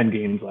played 10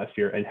 games last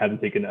year and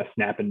hasn't taken a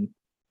snap in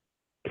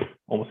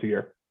almost a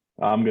year.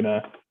 I'm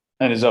gonna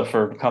And is up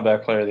for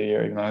comeback player of the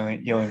year, even though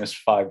he only missed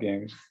 5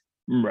 games.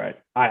 Right.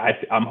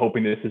 I'm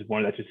hoping this is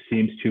one that just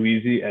seems too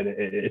easy, and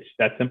it's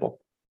that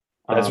simple.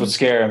 That's what's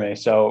scaring me.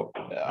 So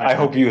I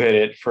hope you hit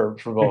it for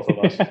both of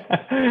us.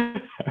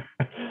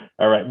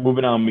 All right,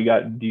 moving on. We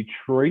got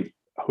Detroit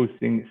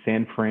hosting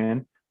San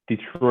Fran.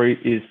 Detroit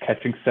is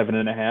catching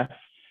 7.5.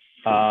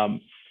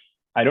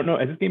 I don't know.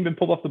 Has this game been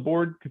pulled off the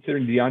board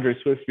considering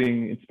DeAndre Swift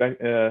being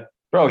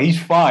Bro, he's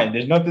fine.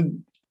 There's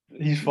nothing.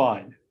 He's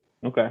fine.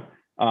 Okay.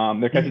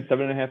 They're catching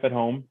 7.5 at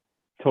home.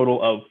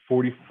 Total of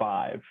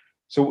 45.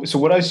 So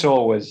what I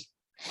saw was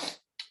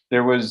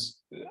there was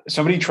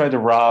somebody tried to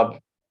rob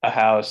a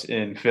house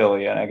in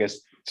Philly, and I guess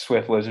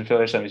Swift lives in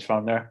Philly, or somebody's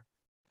from there.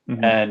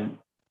 Mm-hmm. And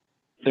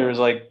there was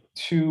like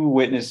 2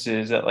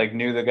 witnesses that like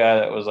knew the guy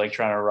that was like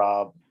trying to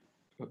rob,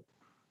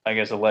 I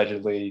guess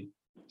allegedly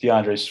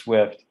DeAndre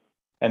Swift,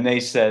 and they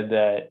said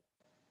that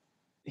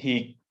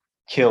he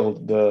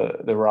killed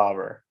the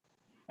robber,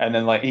 and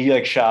then like he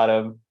like shot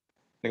him.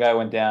 The guy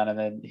went down, and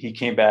then he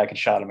came back and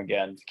shot him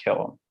again to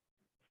kill him.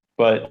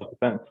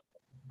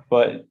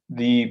 But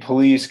the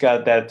police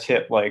got that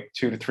tip like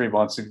 2 to 3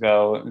 months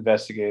ago,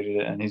 investigated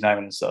it, and he's not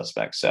even a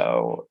suspect,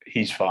 so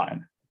he's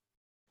fine.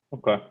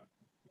 Okay.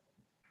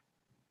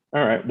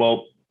 All right.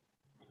 Well,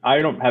 I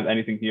don't have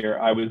anything here.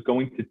 I was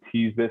going to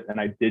tease this, and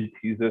I did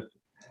tease this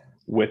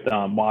with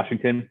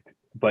Washington,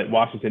 but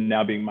Washington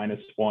now being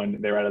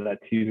 -1, they're out of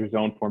that teaser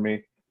zone for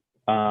me.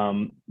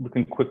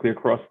 Looking quickly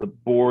across the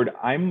board,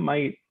 I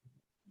might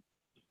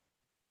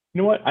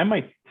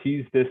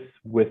tease this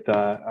with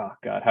oh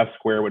god, how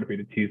square would it be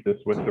to tease this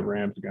with the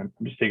Rams again?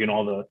 I'm just taking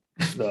all the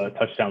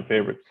touchdown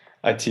favorites.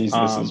 I tease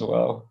this as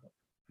well.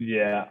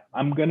 Yeah,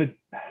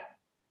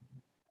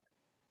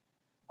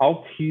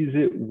 I'll tease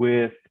it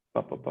with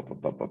I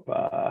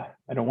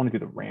don't want to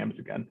do the Rams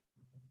again.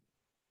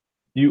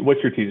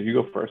 What's your teaser? You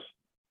go first.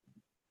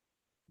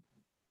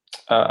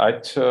 I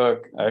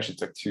actually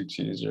took 2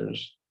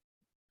 teasers.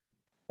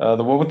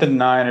 The one with the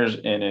Niners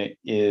in it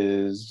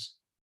is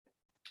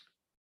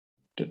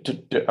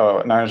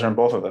Niners are in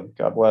both of them.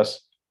 God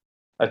bless.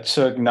 I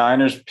took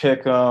Niners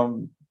pick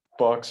 'em,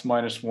 Bucks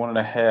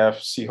 -1.5,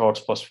 Seahawks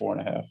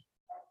 +4.5.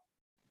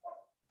 All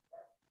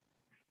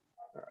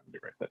right, let me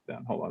write that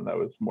down. Hold on, that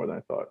was more than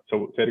I thought.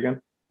 So say it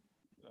again.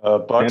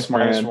 Bucks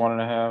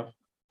 -1.5,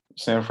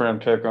 San Fran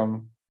pick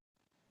 'em,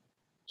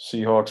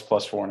 Seahawks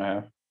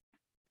 +4.5.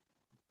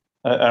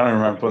 I don't even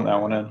remember putting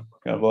that one in.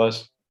 God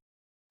bless.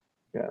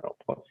 Yeah, no,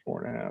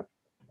 +4.5.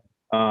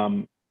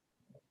 I'm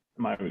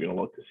not even gonna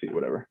look to see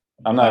whatever.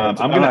 I'm not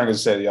gonna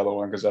say the other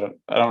one because I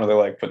don't really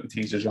like putting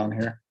teasers on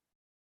here.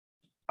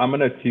 I'm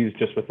gonna tease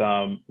just with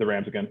the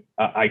Rams again.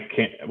 I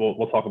can't.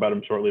 We'll talk about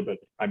them shortly, but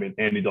I mean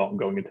Andy Dalton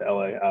going into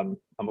LA. I'm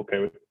okay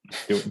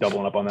with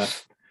doubling up on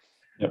that.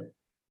 Yep.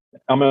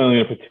 I'm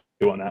only gonna put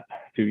 2 on that,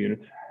 2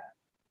 units.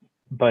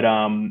 But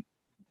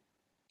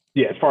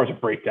yeah, as far as a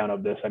breakdown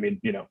of this, I mean,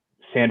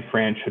 San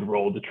Fran should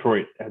roll.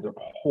 Detroit has a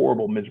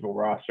horrible, miserable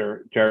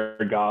roster.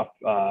 Jared Goff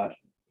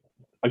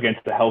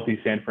against the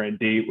healthy San Fran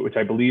D, which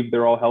I believe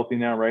they're all healthy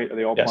now, right? Are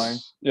they all playing?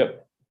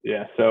 Yep.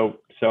 Yeah. So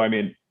I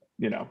mean,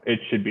 it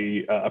should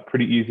be a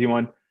pretty easy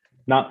one.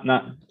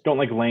 Don't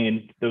like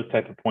laying those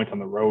type of points on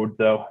the road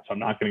though, so I'm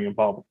not getting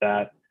involved with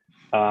that.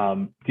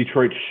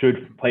 Detroit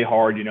should play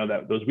hard.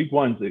 That those week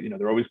ones,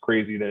 they're always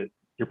crazy that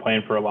you're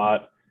playing for a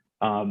lot.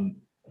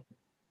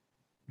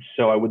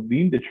 So I would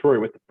lean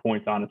Detroit with the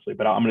points, honestly,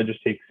 but I'm going to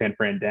just take San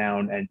Fran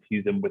down and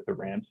tease them with the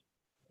Rams.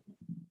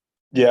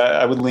 Yeah,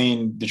 I would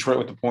lean Detroit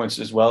with the points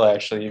as well,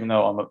 actually, even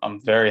though I'm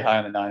very high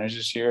on the Niners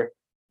this year.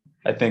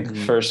 I think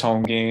first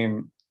home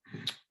game,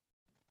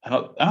 I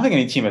don't think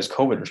any team has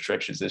COVID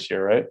restrictions this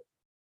year, right?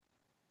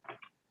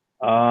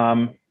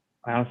 I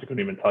honestly couldn't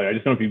even tell you. I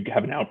just know if you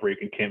have an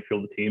outbreak and can't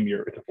field the team,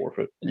 it's a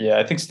forfeit. Yeah,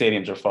 I think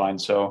stadiums are fine.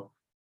 So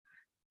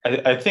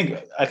I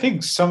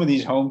think some of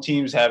these home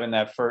teams having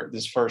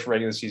this first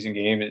regular season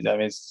game, I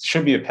mean, it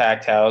should be a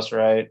packed house,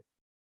 right?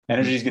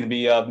 Energy is going to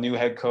be up. New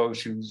head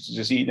coach who's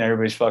just eating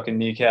everybody's fucking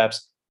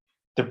kneecaps.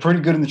 They're pretty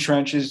good in the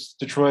trenches.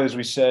 Detroit, as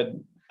we said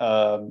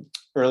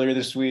earlier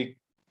this week,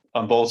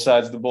 on both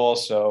sides of the ball.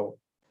 So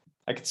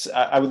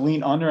I would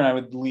lean under, and I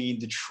would lean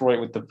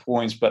Detroit with the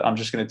points, but I'm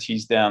just going to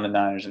tease down the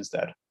Niners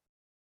instead.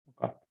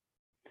 Okay.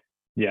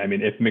 Yeah, I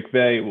mean, if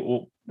McVay,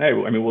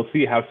 we'll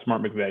see how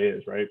smart McVay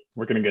is, right?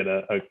 We're going to get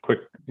a quick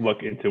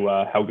look into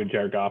how good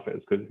Jared Goff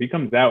is, because if he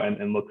comes out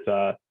and looks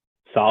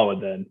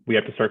solid, then we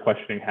have to start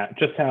questioning how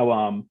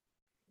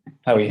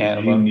he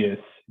handled genius.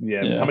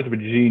 Yeah, how much of a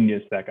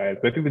genius that guy is.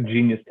 But I think the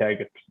genius tag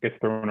gets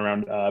thrown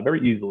around very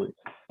easily.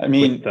 I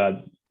mean,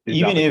 with,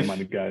 even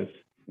if guys.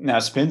 Now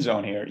spin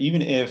zone here,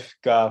 even if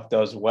Goff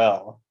does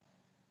well,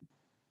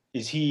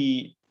 is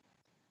he?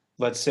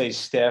 Let's say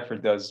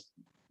Stafford does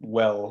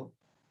well,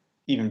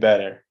 even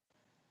better.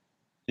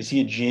 Is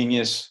he a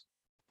genius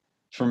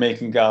for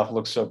making Goff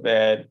look so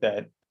bad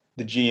that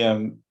the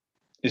GM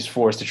is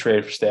forced to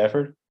trade for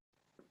Stafford?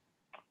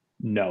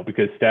 No,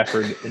 because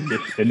Stafford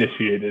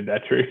initiated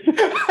that trade.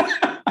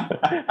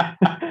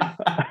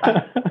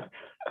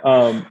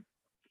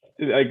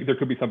 like there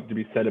could be something to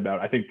be said about.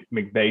 I think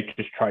McVay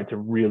just tried to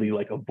really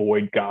like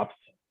avoid Goff's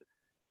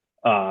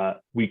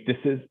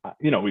weaknesses.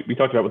 You know, we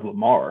talked about with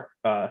Lamar.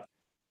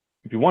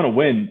 If you want to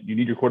win, you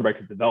need your quarterback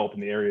to develop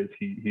in the areas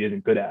he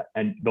isn't good at,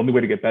 and the only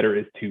way to get better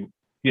is to,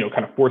 you know,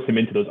 kind of force him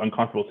into those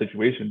uncomfortable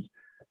situations,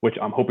 which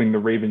I'm hoping the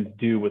Ravens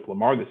do with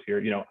Lamar this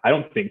year. You know, I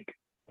don't think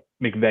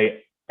McVay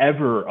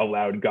ever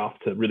allowed Goff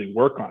to really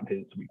work on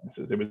his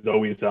weaknesses. It was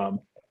always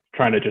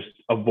trying to just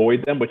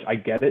avoid them, which I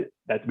get it.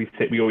 That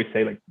we always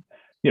say, like,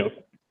 you know,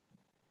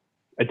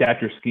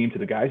 adapt your scheme to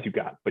the guys you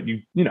got. But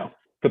you know,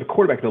 for the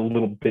quarterback, it's a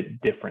little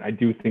bit different. I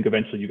do think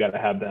eventually you got to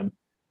have them,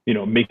 you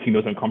know, making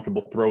those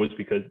uncomfortable throws,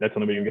 because that's the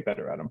only way you can get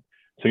better at them.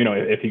 So, you know,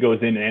 if he goes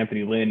in and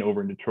Anthony Lynn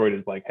over in Detroit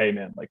is like, hey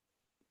man, like,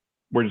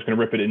 we're just going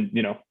to rip it and,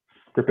 you know,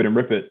 rip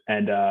it.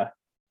 And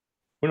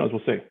who knows?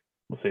 We'll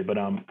see. But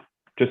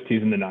just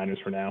teasing the Niners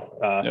for now.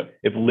 Yep.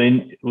 If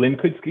Lynn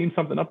could scheme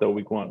something up though,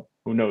 week one,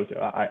 who knows?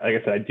 Like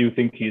I said, I do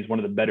think he's one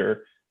of the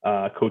better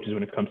coaches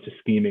when it comes to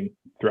scheming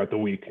throughout the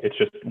week. It's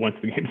just once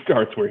the game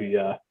starts where he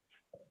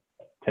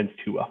tends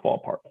to fall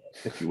apart,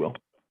 if you will.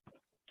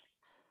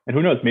 And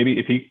who knows?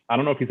 Maybe I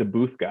don't know if he's a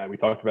booth guy. We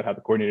talked about how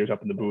the coordinators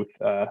up in the booth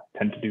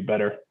tend to do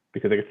better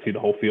because they get to see the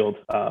whole field.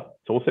 So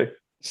we'll see.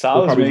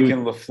 Salah's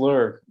making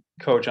LaFleur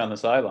coach on the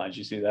sidelines.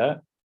 You see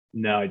that?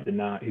 No, I did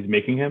not. He's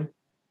making him?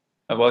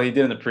 Well, he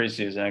did in the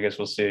preseason. I guess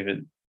we'll see if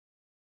it,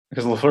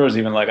 because LaFleur is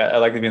even like, I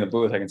like to be in the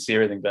booth. I can see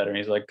everything better. And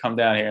he's like, come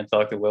down here and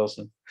talk to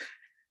Wilson.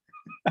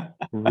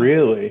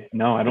 Really?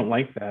 No, I don't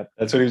like that.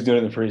 That's what he was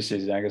doing in the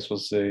preseason. I guess we'll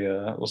see.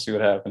 We'll see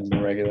what happens in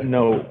the regular.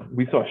 No,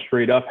 we saw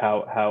straight up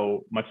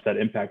how much that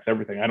impacts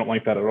everything. I don't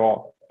like that at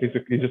all. He's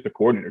just a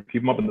coordinator.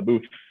 Keep him up in the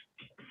booth.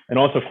 And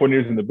also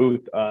coordinators in the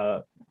booth,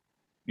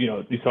 you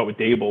know, you saw it with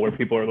Dable where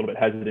people are a little bit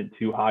hesitant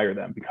to hire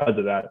them because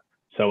of that.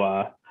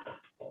 So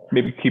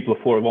maybe keep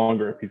LaFleur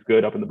longer if he's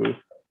good up in the booth.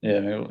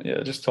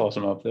 Yeah, just toss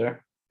him up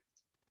there.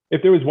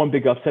 If there was one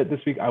big upset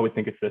this week, I would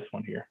think it's this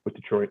one here with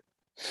Detroit.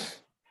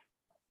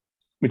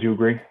 Would you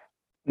agree?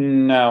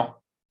 No.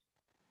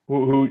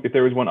 Who? If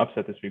there was one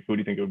upset this week, who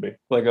do you think it would be?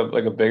 Like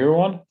a bigger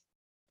one?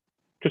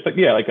 Just like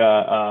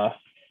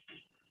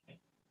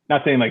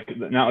not saying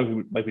not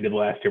like we did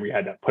last year. We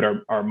had to put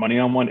our money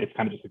on one. It's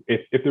kind of just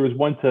if there was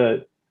one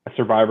to a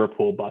survivor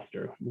pool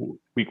buster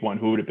week one,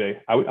 who would it be?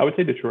 I would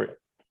say Detroit.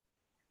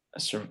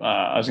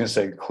 I was going to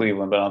say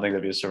Cleveland, but I don't think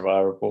that'd be a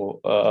survivor pool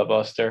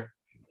buster.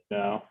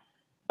 No.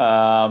 Then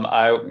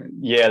I would.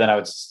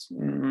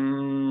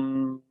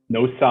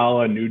 No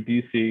Salah, new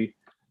DC.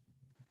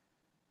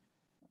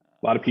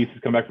 A lot of pieces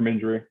come back from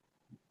injury.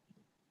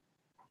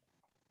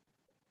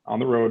 On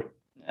the road.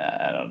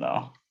 I don't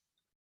know.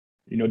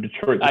 You know,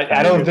 Detroit.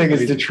 I don't think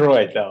it's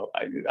Detroit though.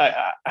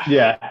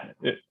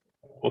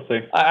 We'll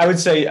see. I would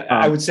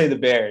say the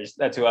Bears.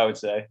 That's who I would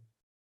say.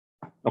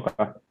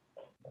 Okay.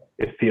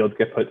 If Fields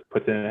gets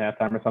put in at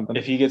halftime or something.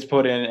 If he gets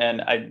put in,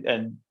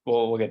 and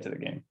we'll get to the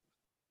game.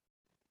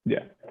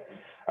 Yeah.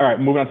 All right,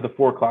 moving on to the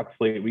 4:00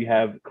 slate. We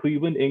have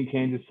Cleveland in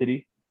Kansas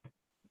City.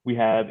 We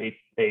have a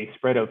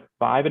spread of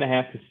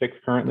 5.5 to 6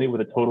 currently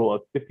with a total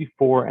of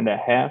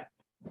 54.5.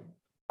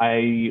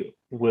 I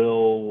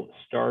will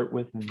start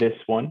with this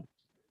one.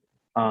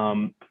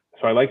 So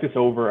I like this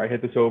over. I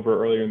hit this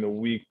over earlier in the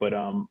week, but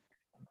I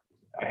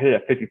hit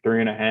it at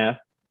 53.5.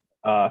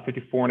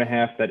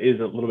 54.5, that is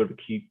a little bit of a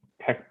key,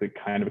 technically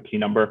kind of a key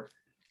number.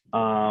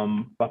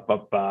 And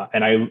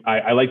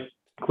I like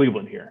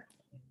Cleveland here.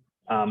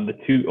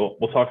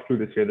 We'll talk through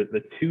this here.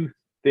 The two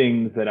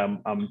things that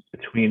I'm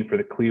between for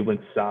the Cleveland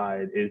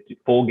side is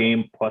full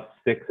game plus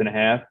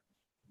 6.5,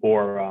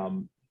 or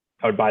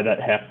I would buy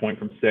that half point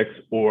from 6,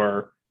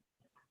 or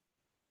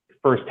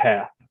first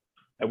half,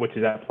 which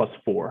is at plus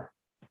 4.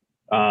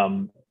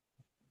 Do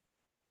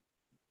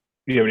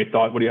you have any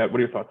thought? What are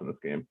your thoughts on this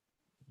game?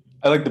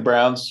 I like the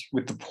Browns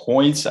with the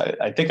points.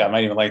 I think I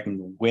might even like them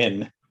to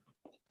win.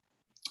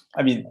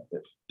 I mean,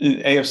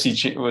 was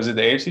it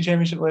the AFC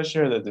Championship last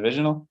year or the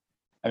divisional?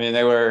 I mean,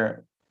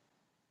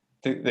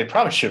 they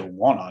probably should have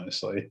won,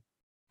 honestly.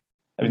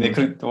 I mean, they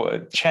could.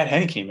 Chad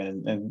Henne came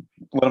in and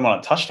let them on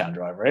a touchdown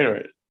drive, right,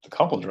 or a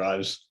couple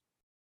drives.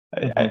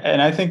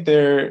 And I think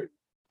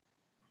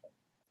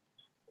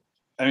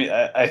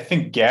I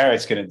think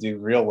Garrett's going to do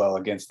real well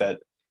against that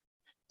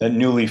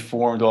newly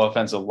formed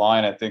offensive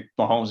line. I think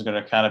Mahomes is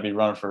going to kind of be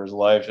running for his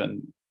life,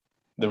 and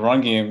the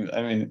run game.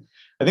 I mean,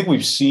 I think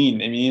we've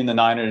seen. I mean, in the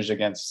Niners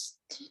against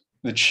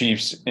the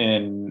Chiefs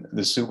in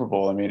the Super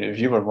Bowl. I mean, if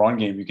you have a run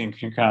game, you can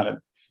kind of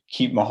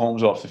keep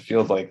Mahomes off the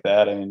field like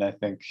that. I mean, I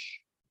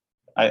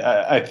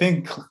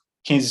think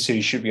Kansas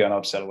City should be on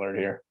upset alert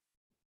here.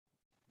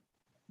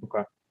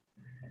 Okay.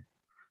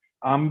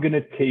 I'm going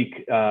to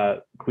take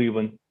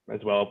Cleveland as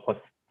well, plus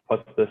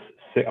this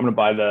 6. I'm going to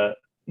buy the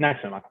 –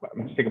 actually, I'm not going to buy it.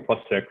 I'm just taking plus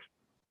 6.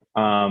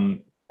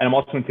 And I'm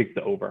also going to take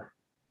the over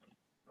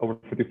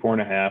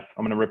 54.5. I'm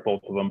going to rip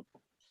both of them.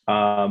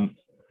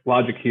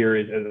 Logic here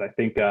is I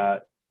think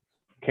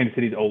Kansas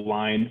City's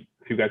O-line,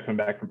 a few guys coming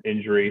back from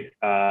injury,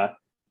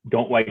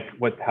 don't like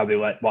how they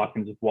let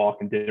Watkins walk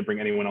and didn't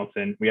bring anyone else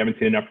in. We haven't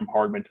seen enough from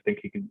Hardman to think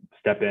he can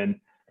step in.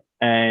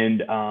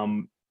 And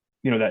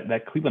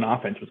that Cleveland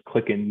offense was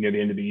clicking near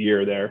the end of the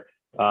year there.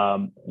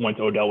 Once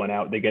Odell went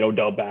out, they get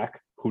Odell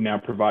back, who now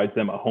provides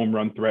them a home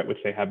run threat, which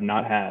they have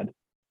not had.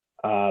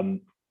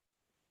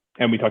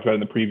 And we talked about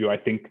it in the preview. I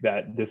think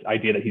that this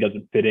idea that he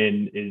doesn't fit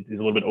in is a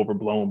little bit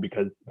overblown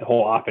because the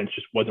whole offense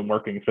just wasn't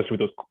working, especially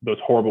with those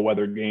horrible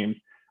weather games.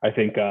 I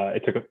think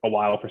it took a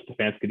while for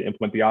Stefanski to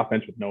implement the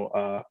offense with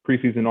no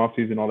preseason,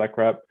 offseason, all that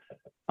crap.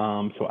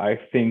 So I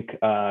think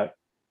they're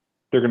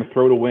going to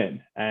throw to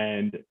win.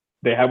 And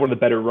they have one of the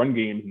better run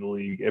games in the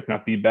league, if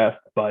not the best.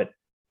 But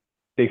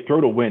they throw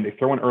to win. They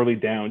throw on early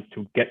downs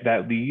to get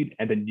that lead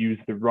and then use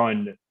the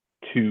run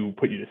to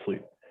put you to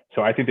sleep.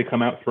 So I think they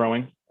come out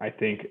throwing. I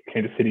think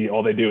Kansas City,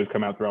 all they do is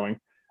come out throwing.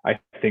 I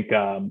think,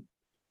 I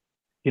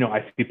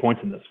see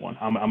points in this one.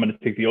 I'm going to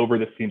take the over.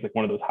 This seems like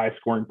one of those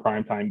high-scoring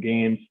primetime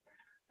games.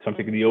 So I'm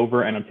taking the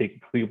over, and I'm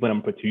taking Cleveland.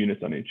 I'm going to put 2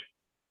 units on each.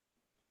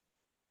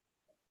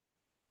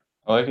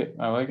 I like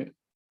it.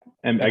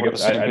 And I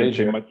guess I didn't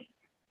say much.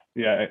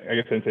 Yeah, I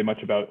guess I didn't say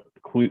much about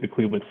the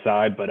Cleveland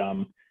side, but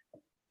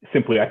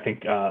simply I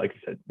think, like you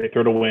said, they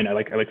throw to win. I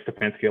like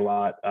Stefanski a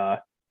lot.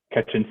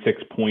 Catching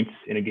 6 points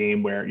in a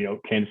game where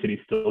Kansas City's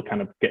still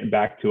kind of getting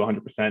back to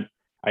 100%.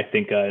 I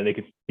think they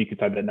could sneak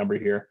inside that number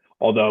here.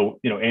 Although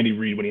Andy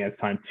Reid, when he has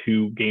time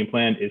to game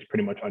plan, is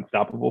pretty much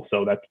unstoppable.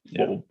 So that's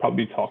what we'll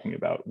probably be talking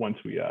about once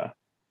we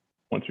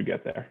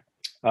get there.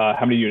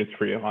 How many units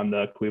for you on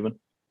the Cleveland?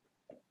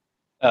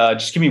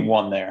 Just give me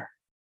 1 there.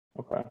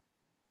 Okay,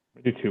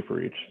 I'll do 2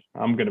 for each.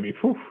 I'm gonna be. It's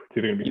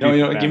either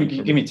gonna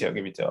be. Give me 2.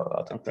 Give me 2.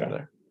 I'll take 2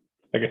 there.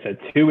 Like I said,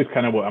 2 is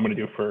kind of what I'm gonna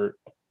do for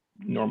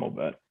normal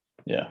bet.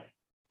 Yeah.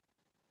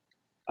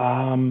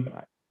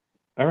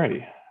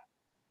 Alrighty.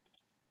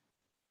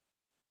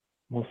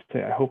 We'll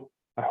say I hope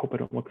I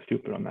don't look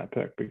stupid on that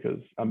pick because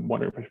I'm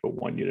wondering if I should put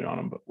 1 unit on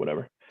them, but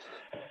whatever.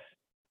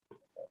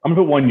 I'm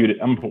gonna put 1 unit.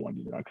 I'm gonna put 1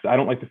 unit on because I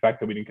don't like the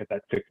fact that we didn't get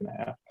that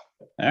 6.5.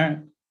 All right.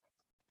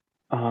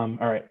 All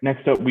right.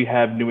 Next up, we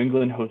have New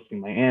England hosting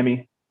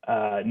Miami.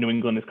 New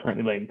England is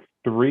currently laying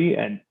 3,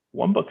 and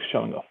one book's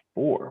showing a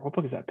 4. What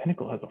book is that?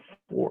 Pinnacle has a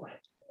 4.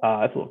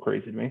 That's a little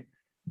crazy to me.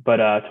 But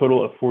a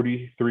total of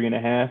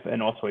 43.5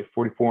 and also a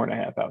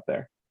 44.5 out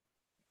there.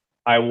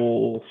 I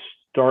will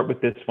start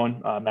with this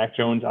one. Mac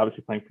Jones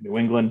obviously playing for New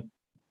England.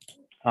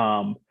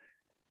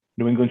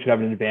 New England should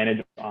have an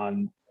advantage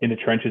in the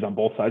trenches on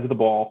both sides of the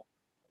ball.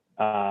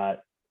 I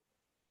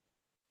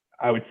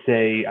would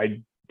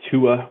say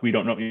Tua, we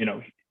don't know,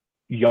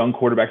 young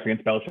quarterbacks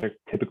against Belichick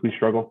typically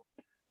struggle.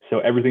 So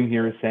everything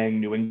here is saying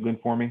New England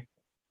for me.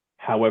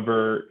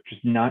 However,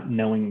 just not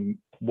knowing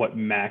what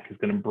Mac is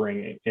going to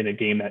bring in a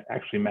game that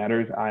actually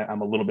matters,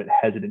 I'm a little bit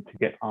hesitant to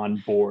get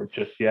on board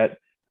just yet.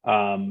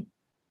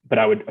 But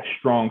I would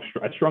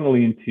strongly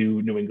lean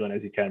to New England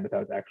as you can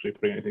without actually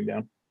putting anything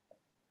down.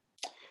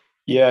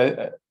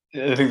 Yeah,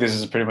 I think this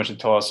is pretty much a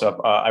toss-up.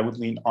 I would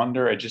lean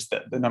under. It just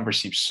the number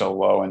seems so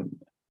low and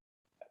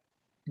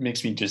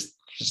makes me just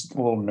a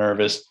little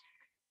nervous.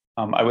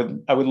 I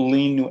would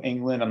lean New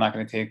England. I'm not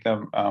going to take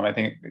them. I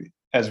think,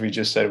 as we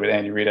just said with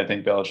Andy Reid, I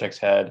think Belichick's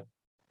had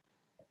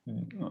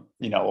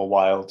a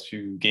while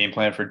to game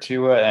plan for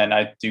Tua, and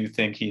I do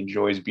think he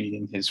enjoys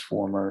beating his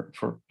former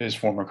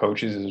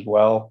coaches as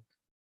well.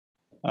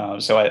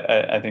 So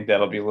I think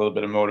that'll be a little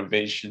bit of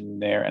motivation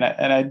there,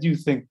 and I do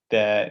think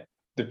that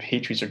the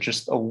Patriots are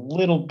just a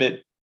little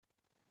bit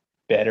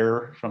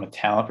better from a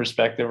talent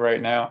perspective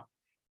right now.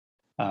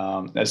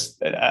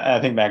 I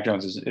think Mac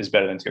Jones is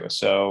better than Tua,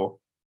 so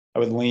I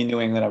would lean New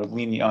England. I would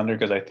lean the under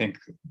because I think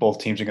both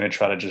teams are going to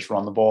try to just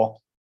run the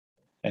ball,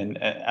 and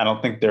I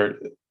don't think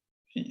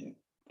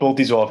both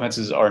these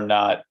offenses are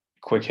not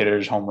quick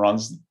hitters, home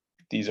runs.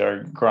 These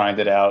are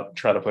grinded out,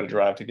 try to put a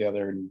drive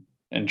together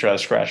and try to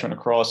scratch one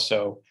across.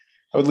 So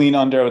I would lean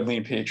under. I would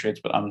lean Patriots,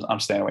 but I'm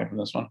staying away from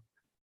this one.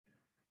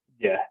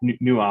 Yeah,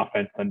 new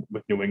offense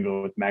with New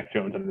England with Mac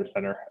Jones under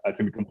center. It's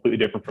going to be completely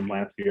different from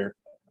last year.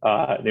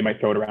 They might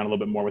throw it around a little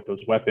bit more with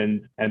those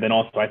weapons. And then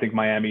also I think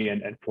Miami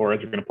and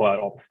Flores are going to pull out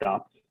all the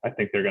stops. I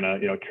think they're going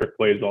to, trick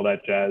plays, all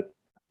that jazz.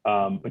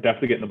 But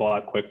definitely getting the ball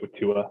out quick with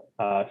Tua.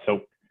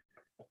 So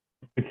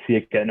we could see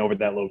it getting over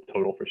that low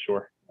total for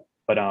sure.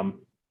 But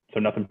so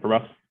nothing from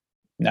us?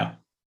 No.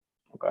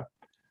 Okay.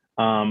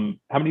 How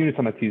many units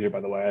on the teaser,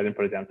 by the way? I didn't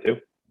put it down 2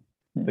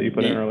 that you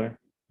put in earlier.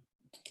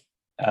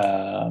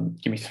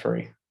 Give me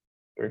 3.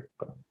 3.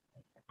 Okay.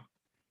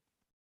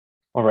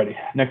 Alrighty.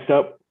 Next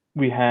up,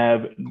 we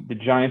have the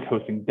Giants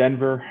hosting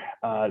Denver.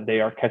 They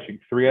are catching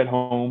 3 at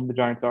home, the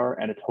Giants are,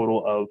 and a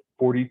total of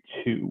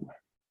 42.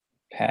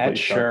 Pat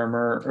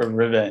Shurmur, a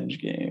revenge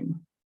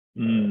game.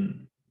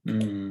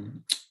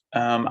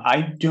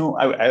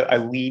 I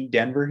lean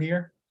Denver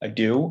here. I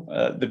do.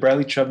 The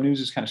Bradley Chubb news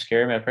is kind of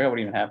scary me. I forgot what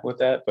even happened with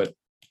that, but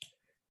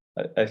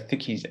I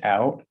think he's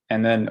out.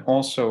 And then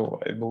also,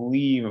 I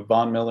believe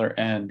Von Miller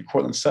and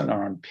Cortland Sutton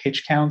are on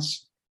pitch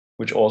counts,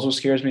 which also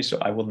scares me. So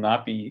I will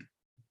not be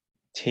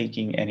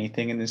taking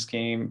anything in this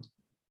game.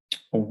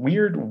 A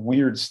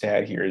weird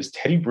stat here is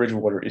Teddy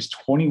Bridgewater is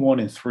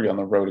 21-3 on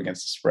the road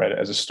against the spread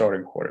as a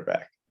starting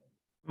quarterback.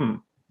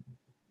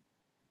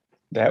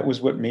 That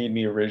was what made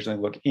me originally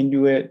look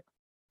into it.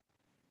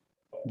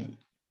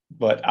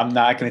 but I'm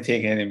not going to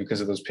take anything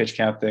because of those pitch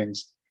count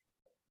things.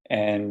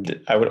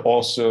 And I would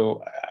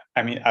also,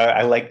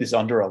 I like this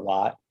under a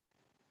lot.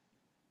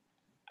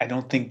 I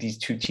don't think these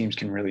two teams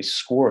can really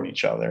score on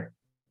each other,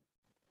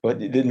 but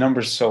the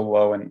number's so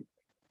low, and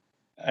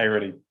I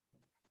don't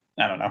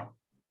know.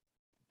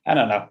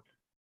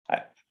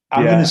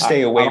 I'm going to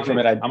stay away from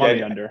it. I'm on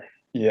the under.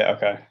 Yeah.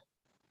 Okay.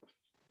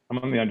 I'm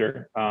on the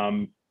under.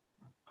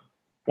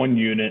 1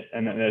 unit,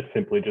 and that's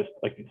simply just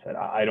like you said.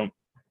 I don't.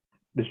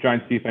 This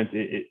Giants defense,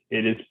 it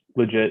is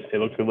legit. It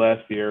looked good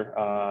last year.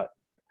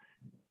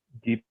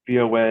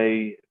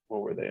 DPOA,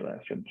 what were they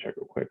last year? Let me check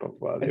real quick.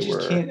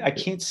 I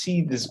can't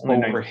see this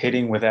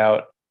overhitting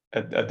without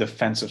a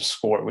defensive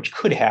score, which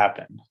could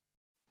happen.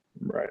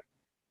 Right.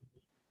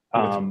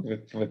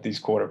 With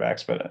these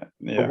quarterbacks, but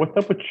yeah. But what's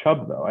up with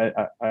Chubb though?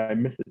 I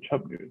missed the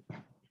Chubb news.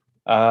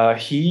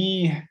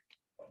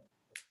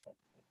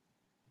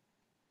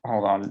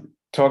 Hold on.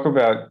 Talk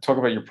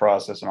about your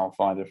process, and I'll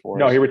find it for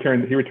you. No, he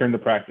returned to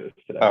practice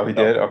today. Oh, he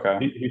did? Okay.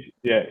 He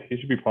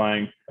should be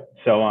playing.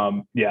 So,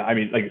 like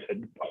I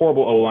said,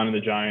 horrible O-line of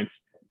the Giants.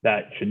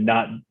 That should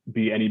not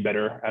be any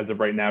better as of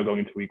right now going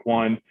into week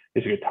 1.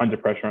 They should get tons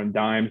of pressure on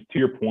Dimes. To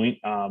your point,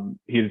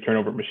 he's a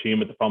turnover machine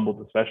with the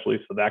fumbles especially,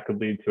 so that could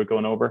lead to it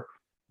going over.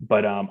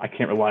 But I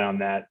can't rely on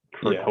that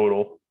for a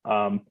total.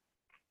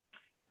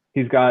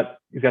 He's got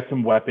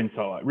some weapons,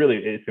 so really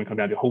it's going to come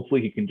down to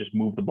hopefully he can just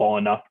move the ball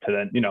enough to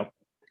then,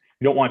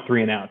 you don't want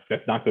 3 and outs.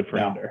 That's not good for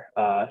under.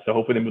 So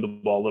hopefully they move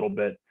the ball a little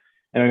bit.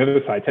 And on the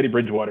other side, Teddy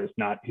Bridgewater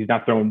he's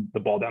not throwing the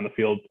ball down the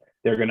field.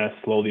 They're going to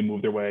slowly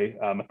move their way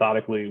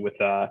methodically with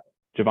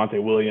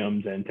Javonte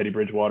Williams and Teddy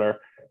Bridgewater.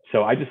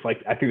 So I think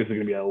this is going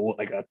to be a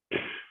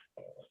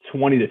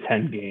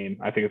 20-10 game.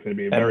 I think it's going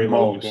to be very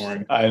low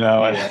scoring. I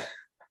know.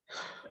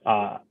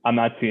 Yeah. I'm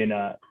not seeing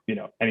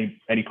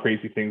any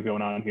crazy things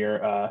going on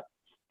here.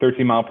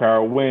 13 mile per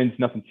hour winds,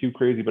 nothing too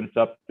crazy, but it's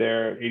up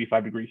there.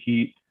 85-degree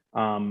heat.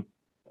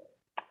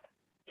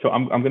 So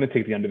I'm going to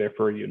take the under there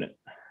for a unit.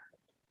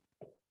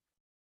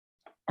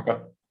 Okay.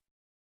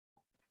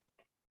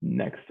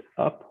 Next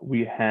up,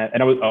 we had, I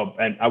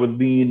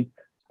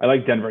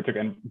like Denver. I took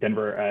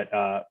Denver at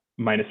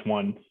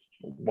 -1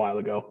 a while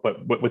ago,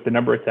 but with the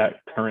number it's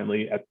at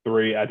currently at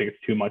 3, I think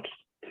it's too much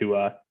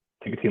to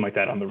take a team like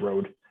that on the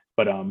road.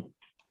 But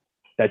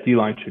that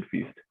D-line should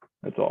feast.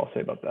 That's all I'll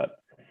say about that.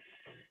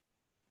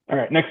 All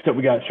right, next up,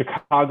 we got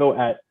Chicago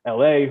at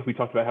LA. We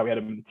talked about how we had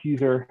them in the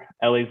teaser.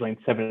 LA's laying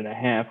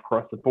 7.5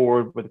 across the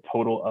board with a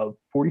total of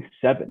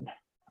 47.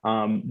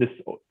 This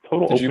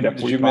total opened at 45.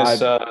 Did you miss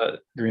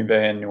Green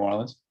Bay and New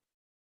Orleans?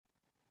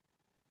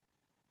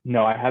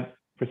 No, I had,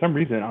 for some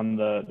reason, on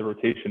the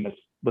rotation that's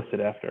listed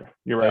after.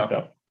 You're right,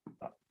 though.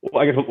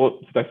 Well, I guess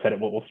since I said it,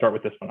 we'll start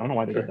with this one. I don't know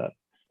why they did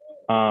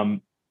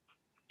that.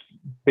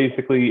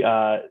 Basically,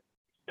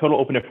 total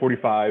opened at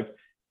 45.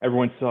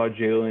 Everyone saw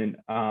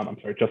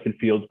Justin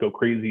Fields go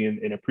crazy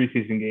in a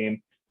preseason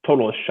game.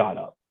 Total is shot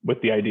up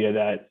with the idea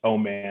that, oh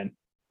man,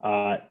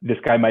 this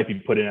guy might be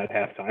put in at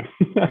halftime.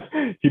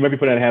 He might be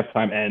put in at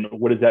halftime. And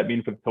what does that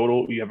mean for the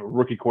total? You have a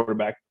rookie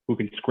quarterback who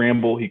can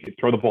scramble. He could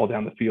throw the ball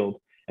down the field.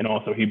 And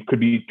also he could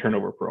be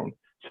turnover prone.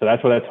 So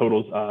that's why that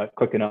total's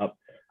clicking up.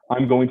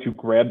 I'm going to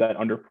grab that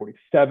under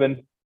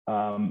 47.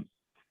 And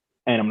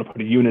I'm going to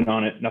put a unit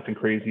on it. Nothing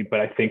crazy.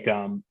 But I think,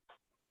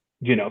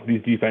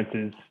 these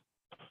defenses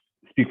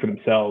speak for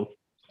themselves.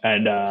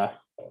 And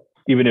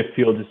even if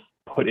Fields is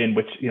put in,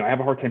 which, I have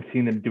a hard time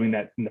seeing them doing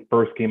that in the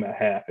first game at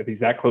half. If he's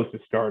that close to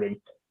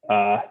starting,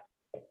 I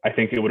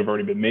think it would have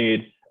already been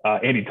made.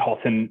 Andy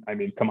Dalton,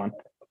 come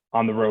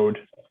on the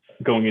road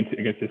going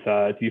against this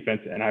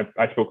defense. And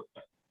I spoke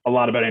a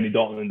lot about Andy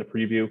Dalton in the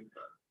preview.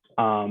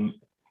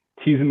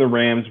 Teasing the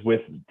Rams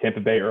with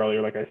Tampa Bay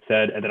earlier, like I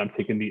said, and then I'm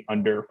taking the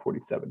under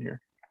 47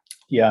 here.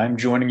 Yeah, I'm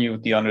joining you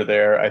with the under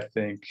there. I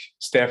think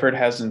Stafford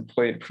hasn't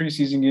played a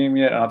preseason game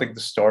yet. I don't think the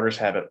starters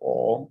have at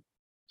all.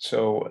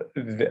 So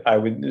I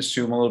would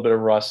assume a little bit of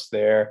rust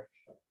there.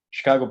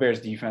 Chicago Bears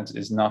defense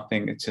is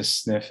nothing to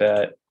sniff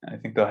at. I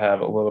think they'll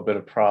have a little bit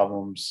of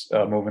problems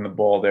moving the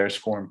ball there,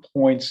 scoring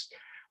points.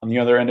 On the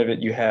other end of it,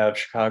 you have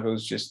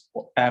Chicago's just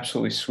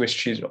absolutely Swiss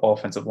cheese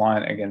offensive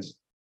line against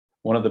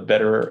one of the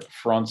better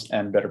fronts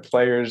and better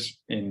players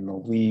in the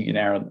league in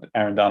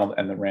Aaron Donald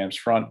and the Rams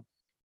front.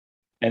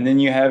 And then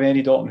you have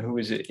Andy Dalton, who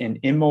is an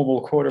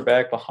immobile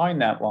quarterback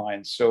behind that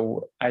line.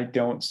 So I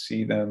don't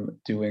see them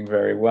doing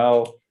very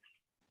well.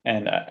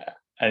 And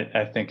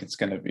I think it's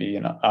going to be,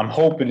 I'm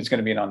hoping it's going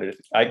to be an under.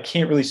 I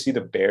can't really see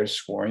the Bears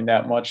scoring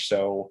that much.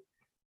 So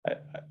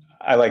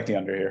I like the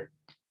under here.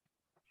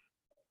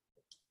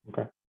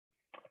 Okay.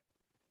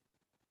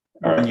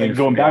 All right. And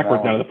going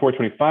backwards now to the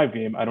 425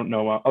 game, I don't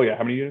know.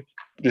 How many units?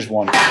 Just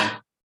one.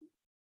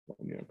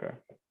 Okay.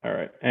 All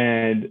right.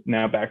 And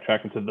now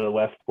backtracking to the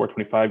last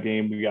 425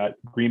 game, we got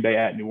Green Bay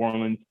at New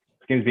Orleans.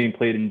 This game is being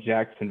played in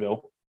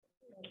Jacksonville.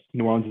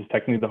 New Orleans is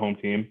technically the home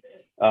team.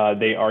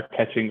 They are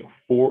catching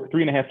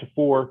 3.5 to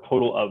 4,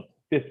 total of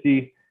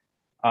 50.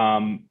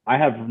 I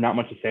have not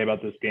much to say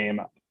about this game.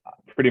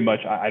 Pretty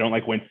much, I don't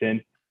like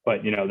Winston,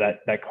 but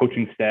that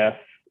coaching staff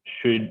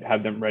should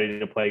have them ready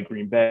to play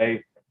Green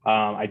Bay.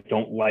 I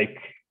don't like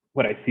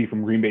what I see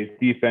from Green Bay's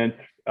defense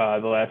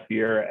the last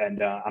year,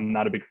 and I'm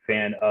not a big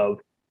fan of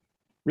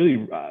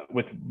really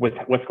with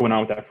what's going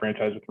on with that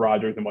franchise with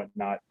Rodgers and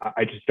whatnot.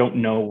 I just don't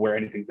know where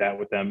anything's at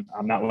with them.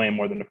 I'm not laying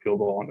more than a field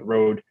goal on the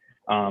road.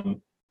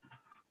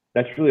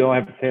 That's really all I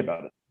have to say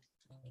about it.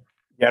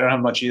 Yeah, I don't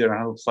have much either. I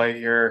don't have a play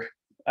here.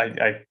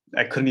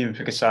 I couldn't even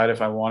pick a side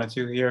if I wanted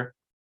to here.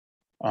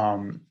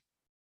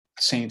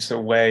 Saints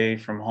away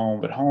from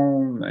home, but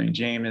home. I mean,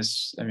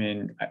 Jameis. I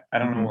mean, I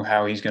don't know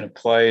how he's going to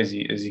play. Is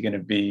he going to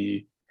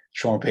be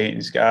Sean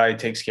Payton's guy?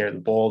 Takes care of the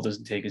ball,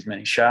 doesn't take as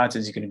many shots.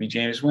 Is he going to be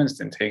Jameis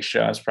Winston? Takes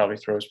shots, probably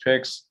throws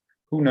picks.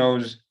 Who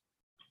knows?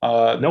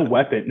 No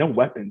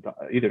weapons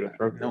either to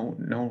throw.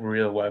 No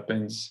real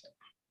weapons.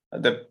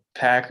 The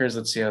Packers.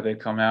 Let's see how they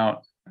come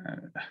out.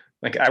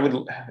 I guess I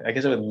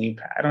would lean.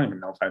 I don't even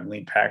know if I'd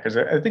lean Packers.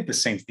 I think the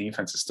Saints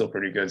defense is still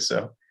pretty good.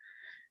 So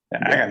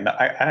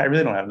I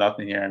really don't have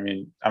nothing here. I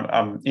mean,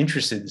 I'm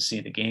interested to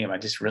see the game. I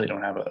just really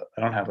don't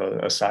have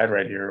a side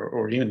right here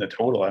or even the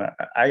total.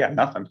 I got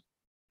nothing.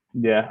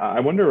 Yeah,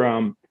 I wonder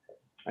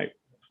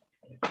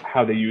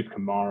how they use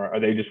Kamara. Are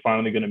they just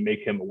finally going to make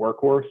him a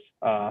workhorse?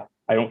 I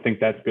don't think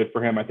that's good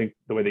for him. I think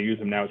the way they use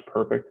him now is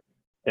perfect.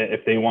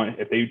 If they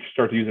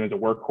start to use him as a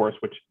workhorse,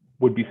 which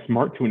would be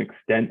smart to an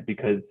extent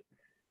because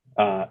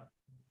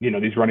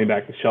these running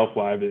backs, the shelf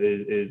life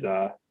is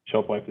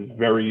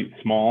very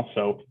small.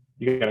 So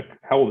you got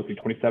how old is he?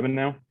 27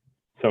 now.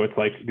 So it's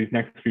like these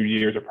next few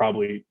years are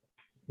probably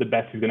the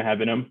best he's going to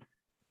have in him.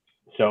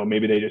 So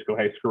maybe they just go,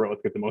 hey, screw it,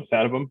 let's get the most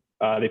out of him.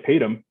 They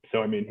paid him,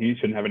 so I mean, he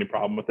shouldn't have any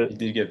problem with it. He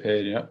did get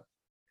paid, yeah.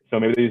 So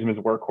maybe they use him as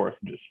a workhorse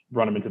and just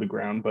run him into the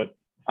ground. But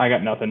I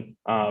got nothing.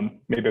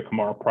 Maybe a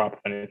Kamara prop, if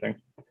anything.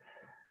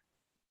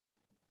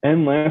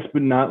 And last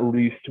but not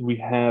least, we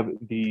have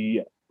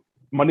the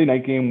Monday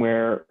night game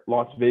where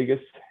Las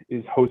Vegas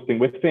is hosting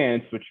with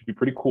fans, which would be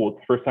pretty cool. It's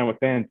the first time with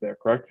fans there,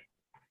 correct?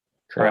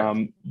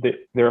 Correct.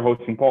 They're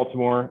hosting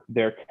Baltimore.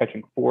 They're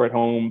catching 4 at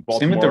home. Baltimore,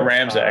 same with the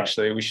Rams,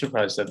 actually. We should have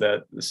probably said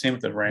that. The same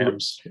with the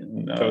Rams.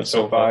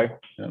 SoFi.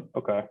 Yeah.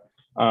 Okay.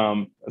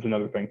 That's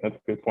another thing. That's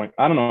a good point.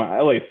 I don't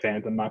know. LA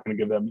fans, I'm not going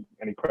to give them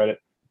any credit.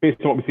 Based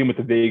on what we've seen with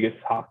the Vegas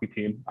hockey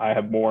team, I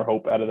have more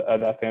hope out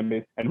of that fan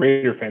base. And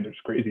Raider fans are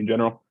just crazy in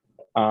general.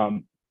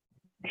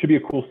 Should be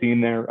a cool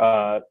scene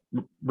there.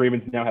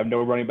 Ravens now have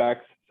no running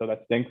backs, so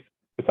that stinks,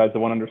 besides the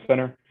one under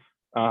center.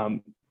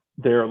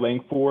 They're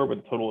laying 4 with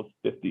a total of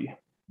 50.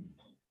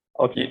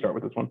 I'll let you start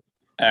with this one.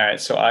 All right.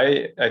 So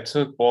I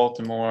took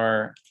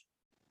Baltimore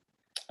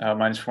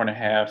minus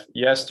 4.5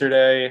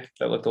 yesterday.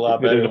 That looked a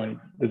lot better.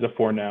 There's a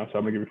 4 now, so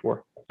I'm going to give you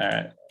 4. All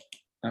right.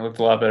 That looked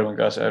a lot better when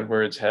Gus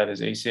Edwards had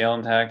his ACL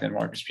intact and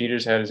Marcus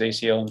Peters had his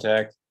ACL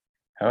intact.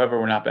 However,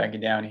 we're not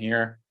backing down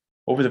here.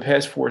 Over the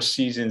past 4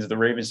 seasons, the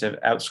Ravens have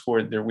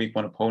outscored their week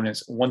 1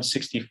 opponents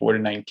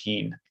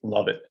 164-19.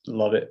 Love it.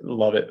 Love it.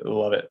 Love it.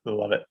 Love it.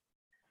 Love it.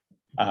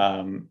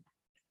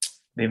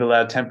 They've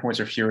allowed 10 points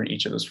or fewer in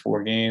each of those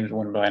 4 games,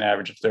 won by an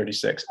average of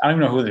 36. I don't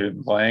even know who they've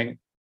been playing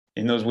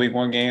in those week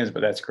 1 games,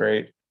 but that's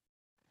great.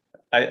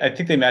 I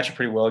think they match up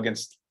pretty well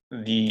against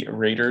the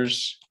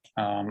Raiders.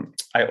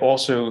 I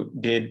also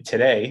did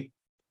today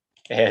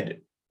add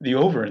the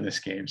over in this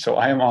game. So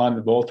I am on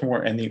the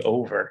Baltimore and the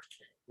over.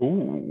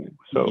 Ooh,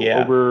 so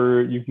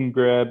over you can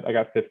grab. I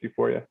got 50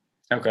 for you.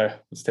 Okay,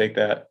 let's take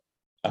that.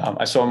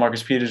 I saw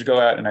Marcus Peters go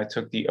out and I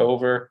took the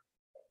over.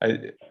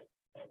 I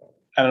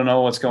don't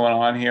know what's going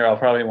on here. I'll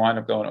probably wind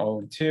up going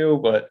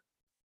 0-2, but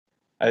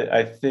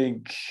I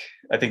think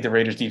the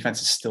Raiders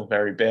defense is still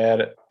very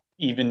bad.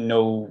 Even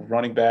no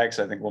running backs.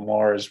 I think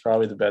Lamar is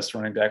probably the best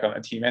running back on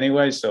the team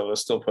anyway, so they'll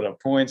still put up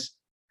points.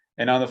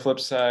 And on the flip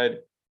side,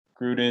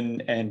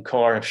 Gruden and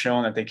Carr have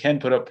shown that they can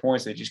put up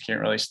points. They just can't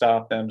really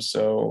stop them.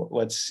 So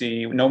let's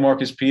see. No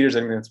Marcus Peters.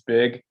 I think that's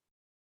big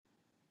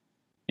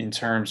in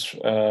terms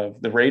of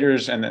the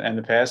Raiders and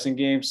the passing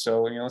game.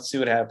 So, let's see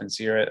what happens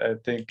here. I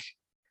think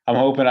I'm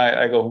hoping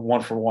I go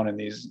 1 for 1 in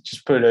these.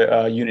 Just put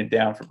a unit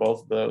down for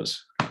both of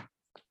those.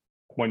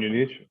 1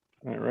 unit each?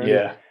 All right.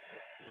 Yeah.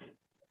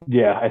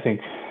 Yeah, I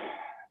think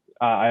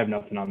I have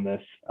nothing on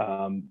this.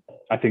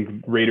 I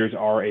think Raiders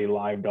are a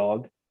live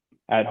dog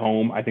at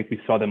home. I think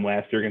we saw them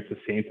last year against the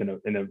Saints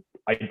in an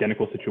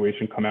identical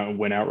situation come out and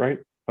win outright,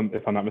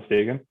 if I'm not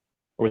mistaken.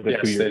 Or was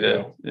that 2 years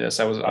ago? Yes,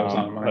 I was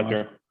on my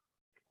mind.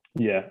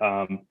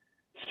 Yeah.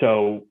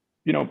 So,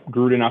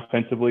 Gruden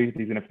offensively,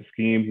 he's going to have to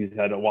scheme. He's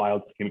had a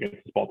wild scheme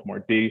against his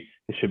Baltimore D.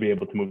 He should be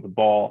able to move the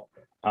ball.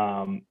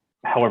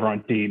 However,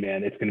 on D,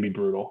 man, it's going to be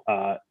brutal.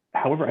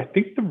 However, I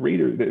think the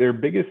Raiders, their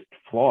biggest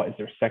flaw is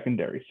their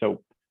secondary.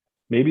 So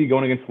maybe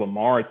going against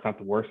Lamar, it's not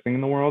the worst thing in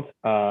the world.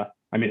 I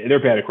mean,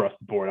 they're bad across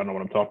the board. I don't know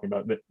what I'm talking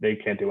about, but they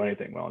can't do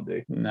anything well in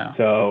D. No.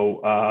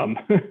 So,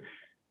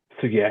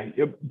 yeah,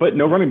 but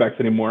no running backs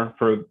anymore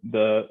for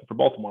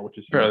Baltimore, which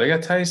is bro. They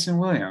got Tyson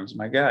Williams,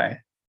 my guy.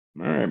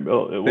 All right,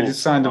 Bill. They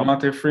just signed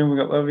Devontae Freeman. We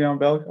got Le'Veon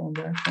Bell coming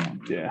back.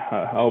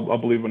 Yeah, I'll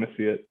believe when I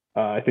see it.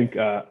 I think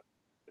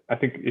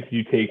if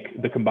you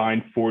take the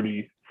combined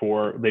 40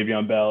 for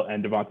Le'Veon Bell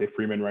and Devontae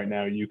Freeman right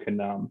now, you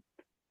can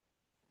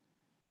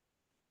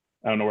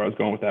I don't know where I was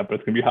going with that, but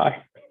it's going to be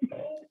high.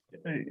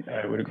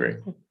 I would agree.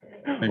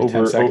 Maybe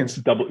 10 seconds.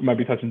 Double might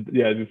be touching.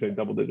 Yeah, I was going to say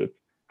double digits.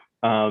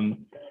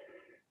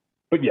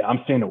 But yeah,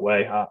 I'm staying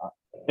away.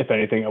 If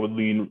anything, I would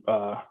lean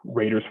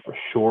Raiders for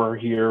sure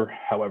here.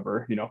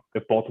 However,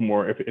 if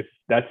Baltimore, if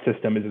that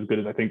system is as good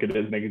as I think it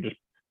is, and they can just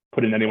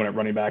put in anyone at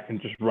running back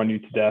and just run you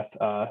to death,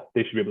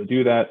 they should be able to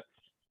do that.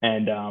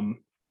 And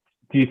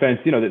defense,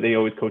 that they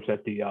always coach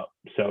that D up.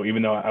 So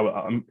even though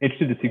I'm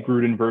interested to see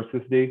Gruden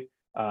versus D,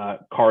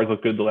 Carr's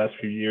looked good the last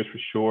few years for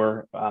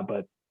sure.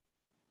 But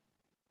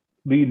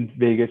lead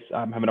Vegas,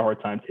 I'm having a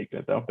hard time taking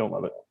it though. Don't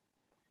love it.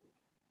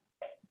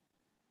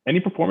 Any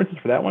performances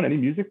for that one? Any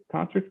music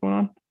concerts going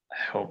on?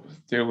 I hope,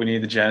 dude, we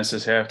need the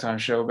Genesis halftime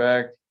show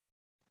back.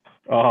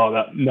 Oh,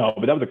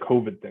 but that was a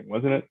COVID thing,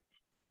 wasn't it?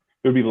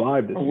 It would be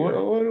live this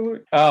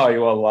year. Oh,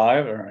 you want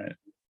live? All right.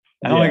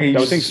 I don't think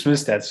he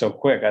dismissed that so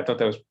quick. I thought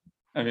that was,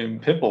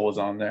 Pitbull was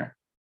on there.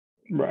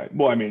 Right.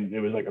 Well,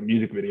 it was like a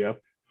music video.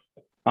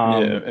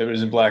 It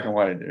was in black and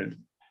white, dude.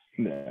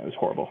 Yeah, it was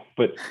horrible.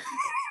 But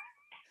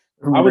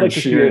I would like to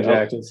see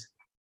it.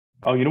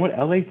 Oh, you know what?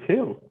 LA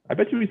too. I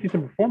bet you we see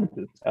some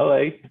performances.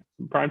 LA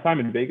prime time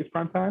and Vegas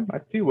prime time. I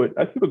see what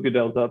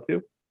Goodell's up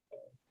to.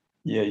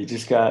 Yeah, you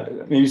just got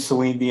maybe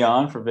Celine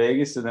Dion for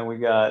Vegas, and then we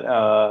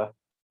got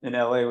in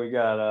LA we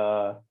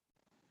got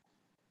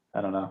I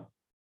don't know.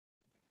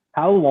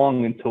 How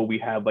long until we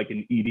have like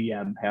an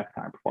EDM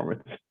halftime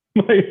performance?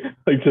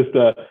 like just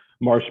a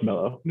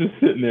Marshmello just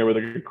sitting there with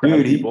like a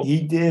crowd of people.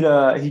 He did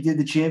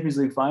the Champions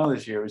League final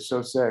this year. It was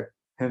so sick.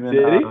 Him and,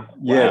 did he?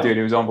 Yeah, wow. Dude,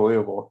 it was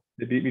unbelievable.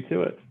 They beat me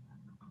to it.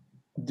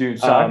 Dude,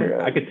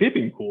 soccer. I could see it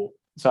being cool.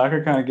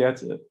 Soccer kind of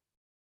gets it.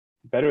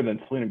 Better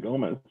than Selena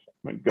Gomez.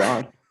 My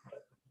God.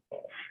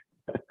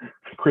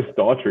 Chris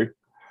Daughtry.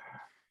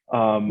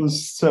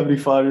 Those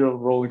 75-year-old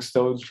Rolling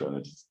Stones trying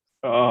to just.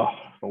 Oh,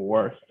 the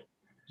worst.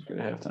 Good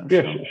halftime.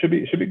 Yeah, should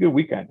be a good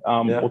weekend.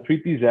 We'll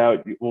tweet these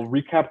out. We'll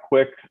recap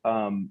quick.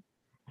 Do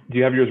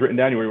you have yours written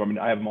down?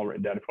 I have them all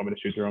written down if you want me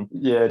to shoot through them.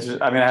 Yeah,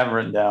 I haven't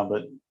written down,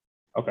 but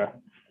okay.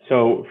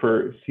 So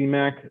for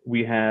CMAC,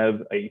 we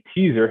have a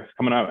teaser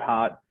coming out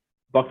hot.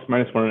 Bucks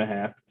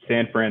 -1.5,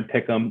 San Fran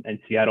pick'em, and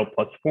Seattle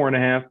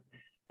 +4.5.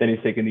 Then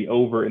he's taking the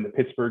over in the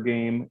Pittsburgh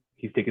game.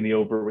 He's taking the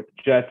over with the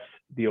Jets,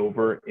 the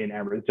over in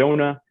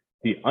Arizona,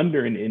 the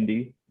under in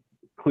Indy,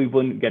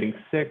 Cleveland getting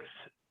 6,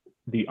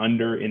 the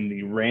under in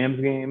the Rams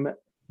game,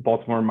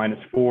 Baltimore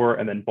 -4,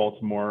 and then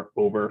Baltimore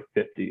over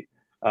 50.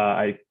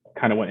 I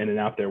kind of went in and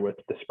out there with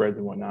the spreads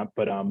and whatnot,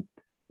 but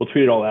we'll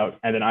tweet it all out.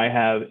 And then I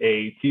have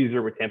a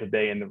teaser with Tampa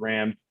Bay and the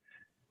Rams,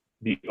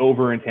 the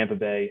over in Tampa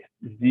Bay,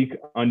 Zeke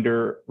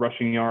under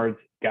rushing yards,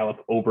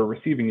 Gallup over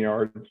receiving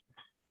yards,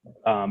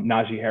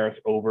 Najee Harris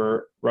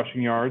over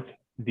rushing yards,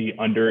 the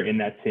under in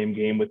that same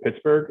game with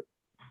Pittsburgh,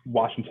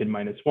 Washington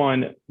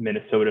 -1,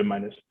 Minnesota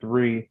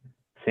 -3,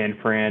 San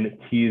Fran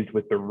teased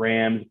with the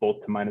Rams, both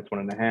to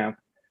 -1.5,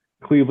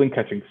 Cleveland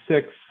catching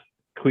 6,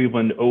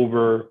 Cleveland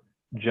over,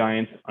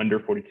 Giants under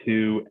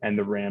 42, and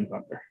the Rams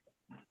under.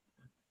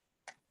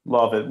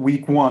 Love it.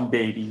 Week 1,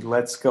 baby.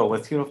 Let's go.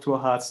 Let's get off to a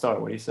hot start.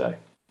 What do you say?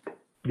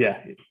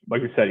 Yeah,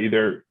 like we said,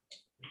 either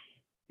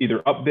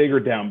up big or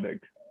down big.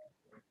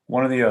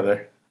 One or the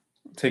other.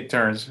 Take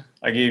turns.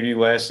 I gave you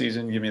last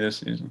season. Give me this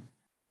season.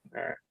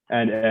 All right.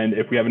 And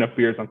if we have enough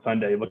beers on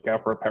Sunday, look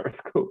out for a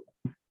Periscope.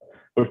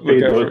 Look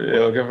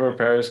out for a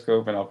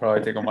Periscope, and I'll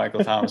probably take a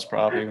Michael Thomas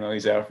prop, even though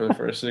he's out for the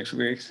first 6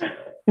 weeks.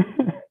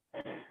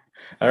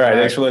 All right.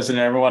 Thanks for listening,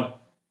 everyone.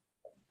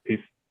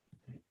 Peace.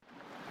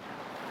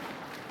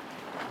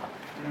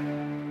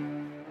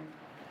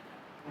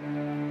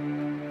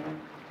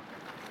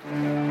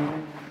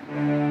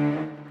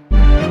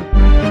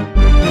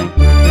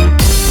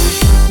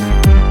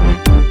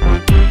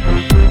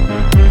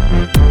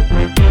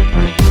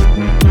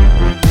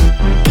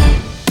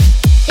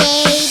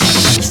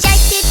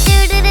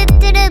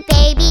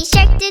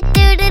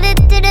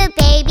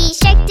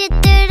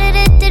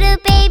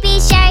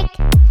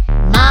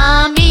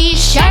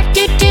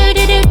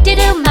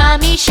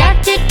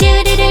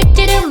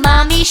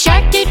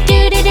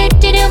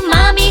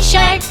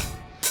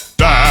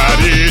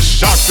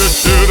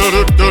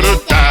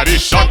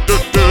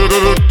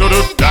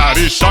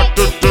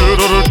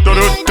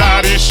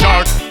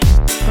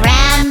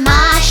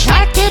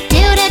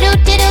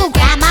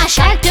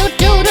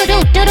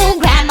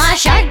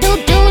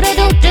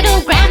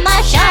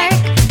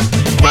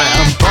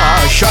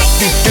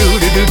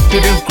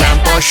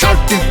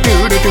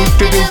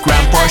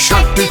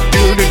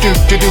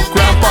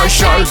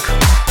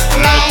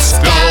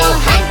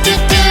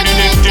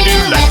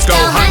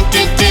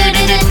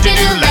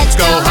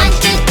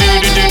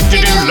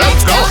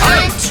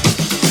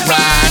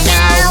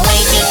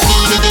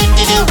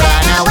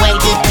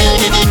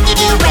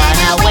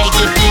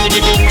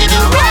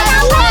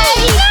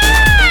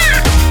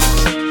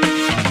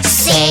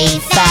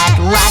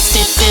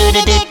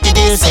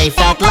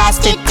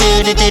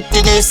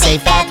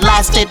 Safe at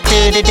last,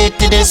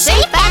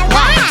 safe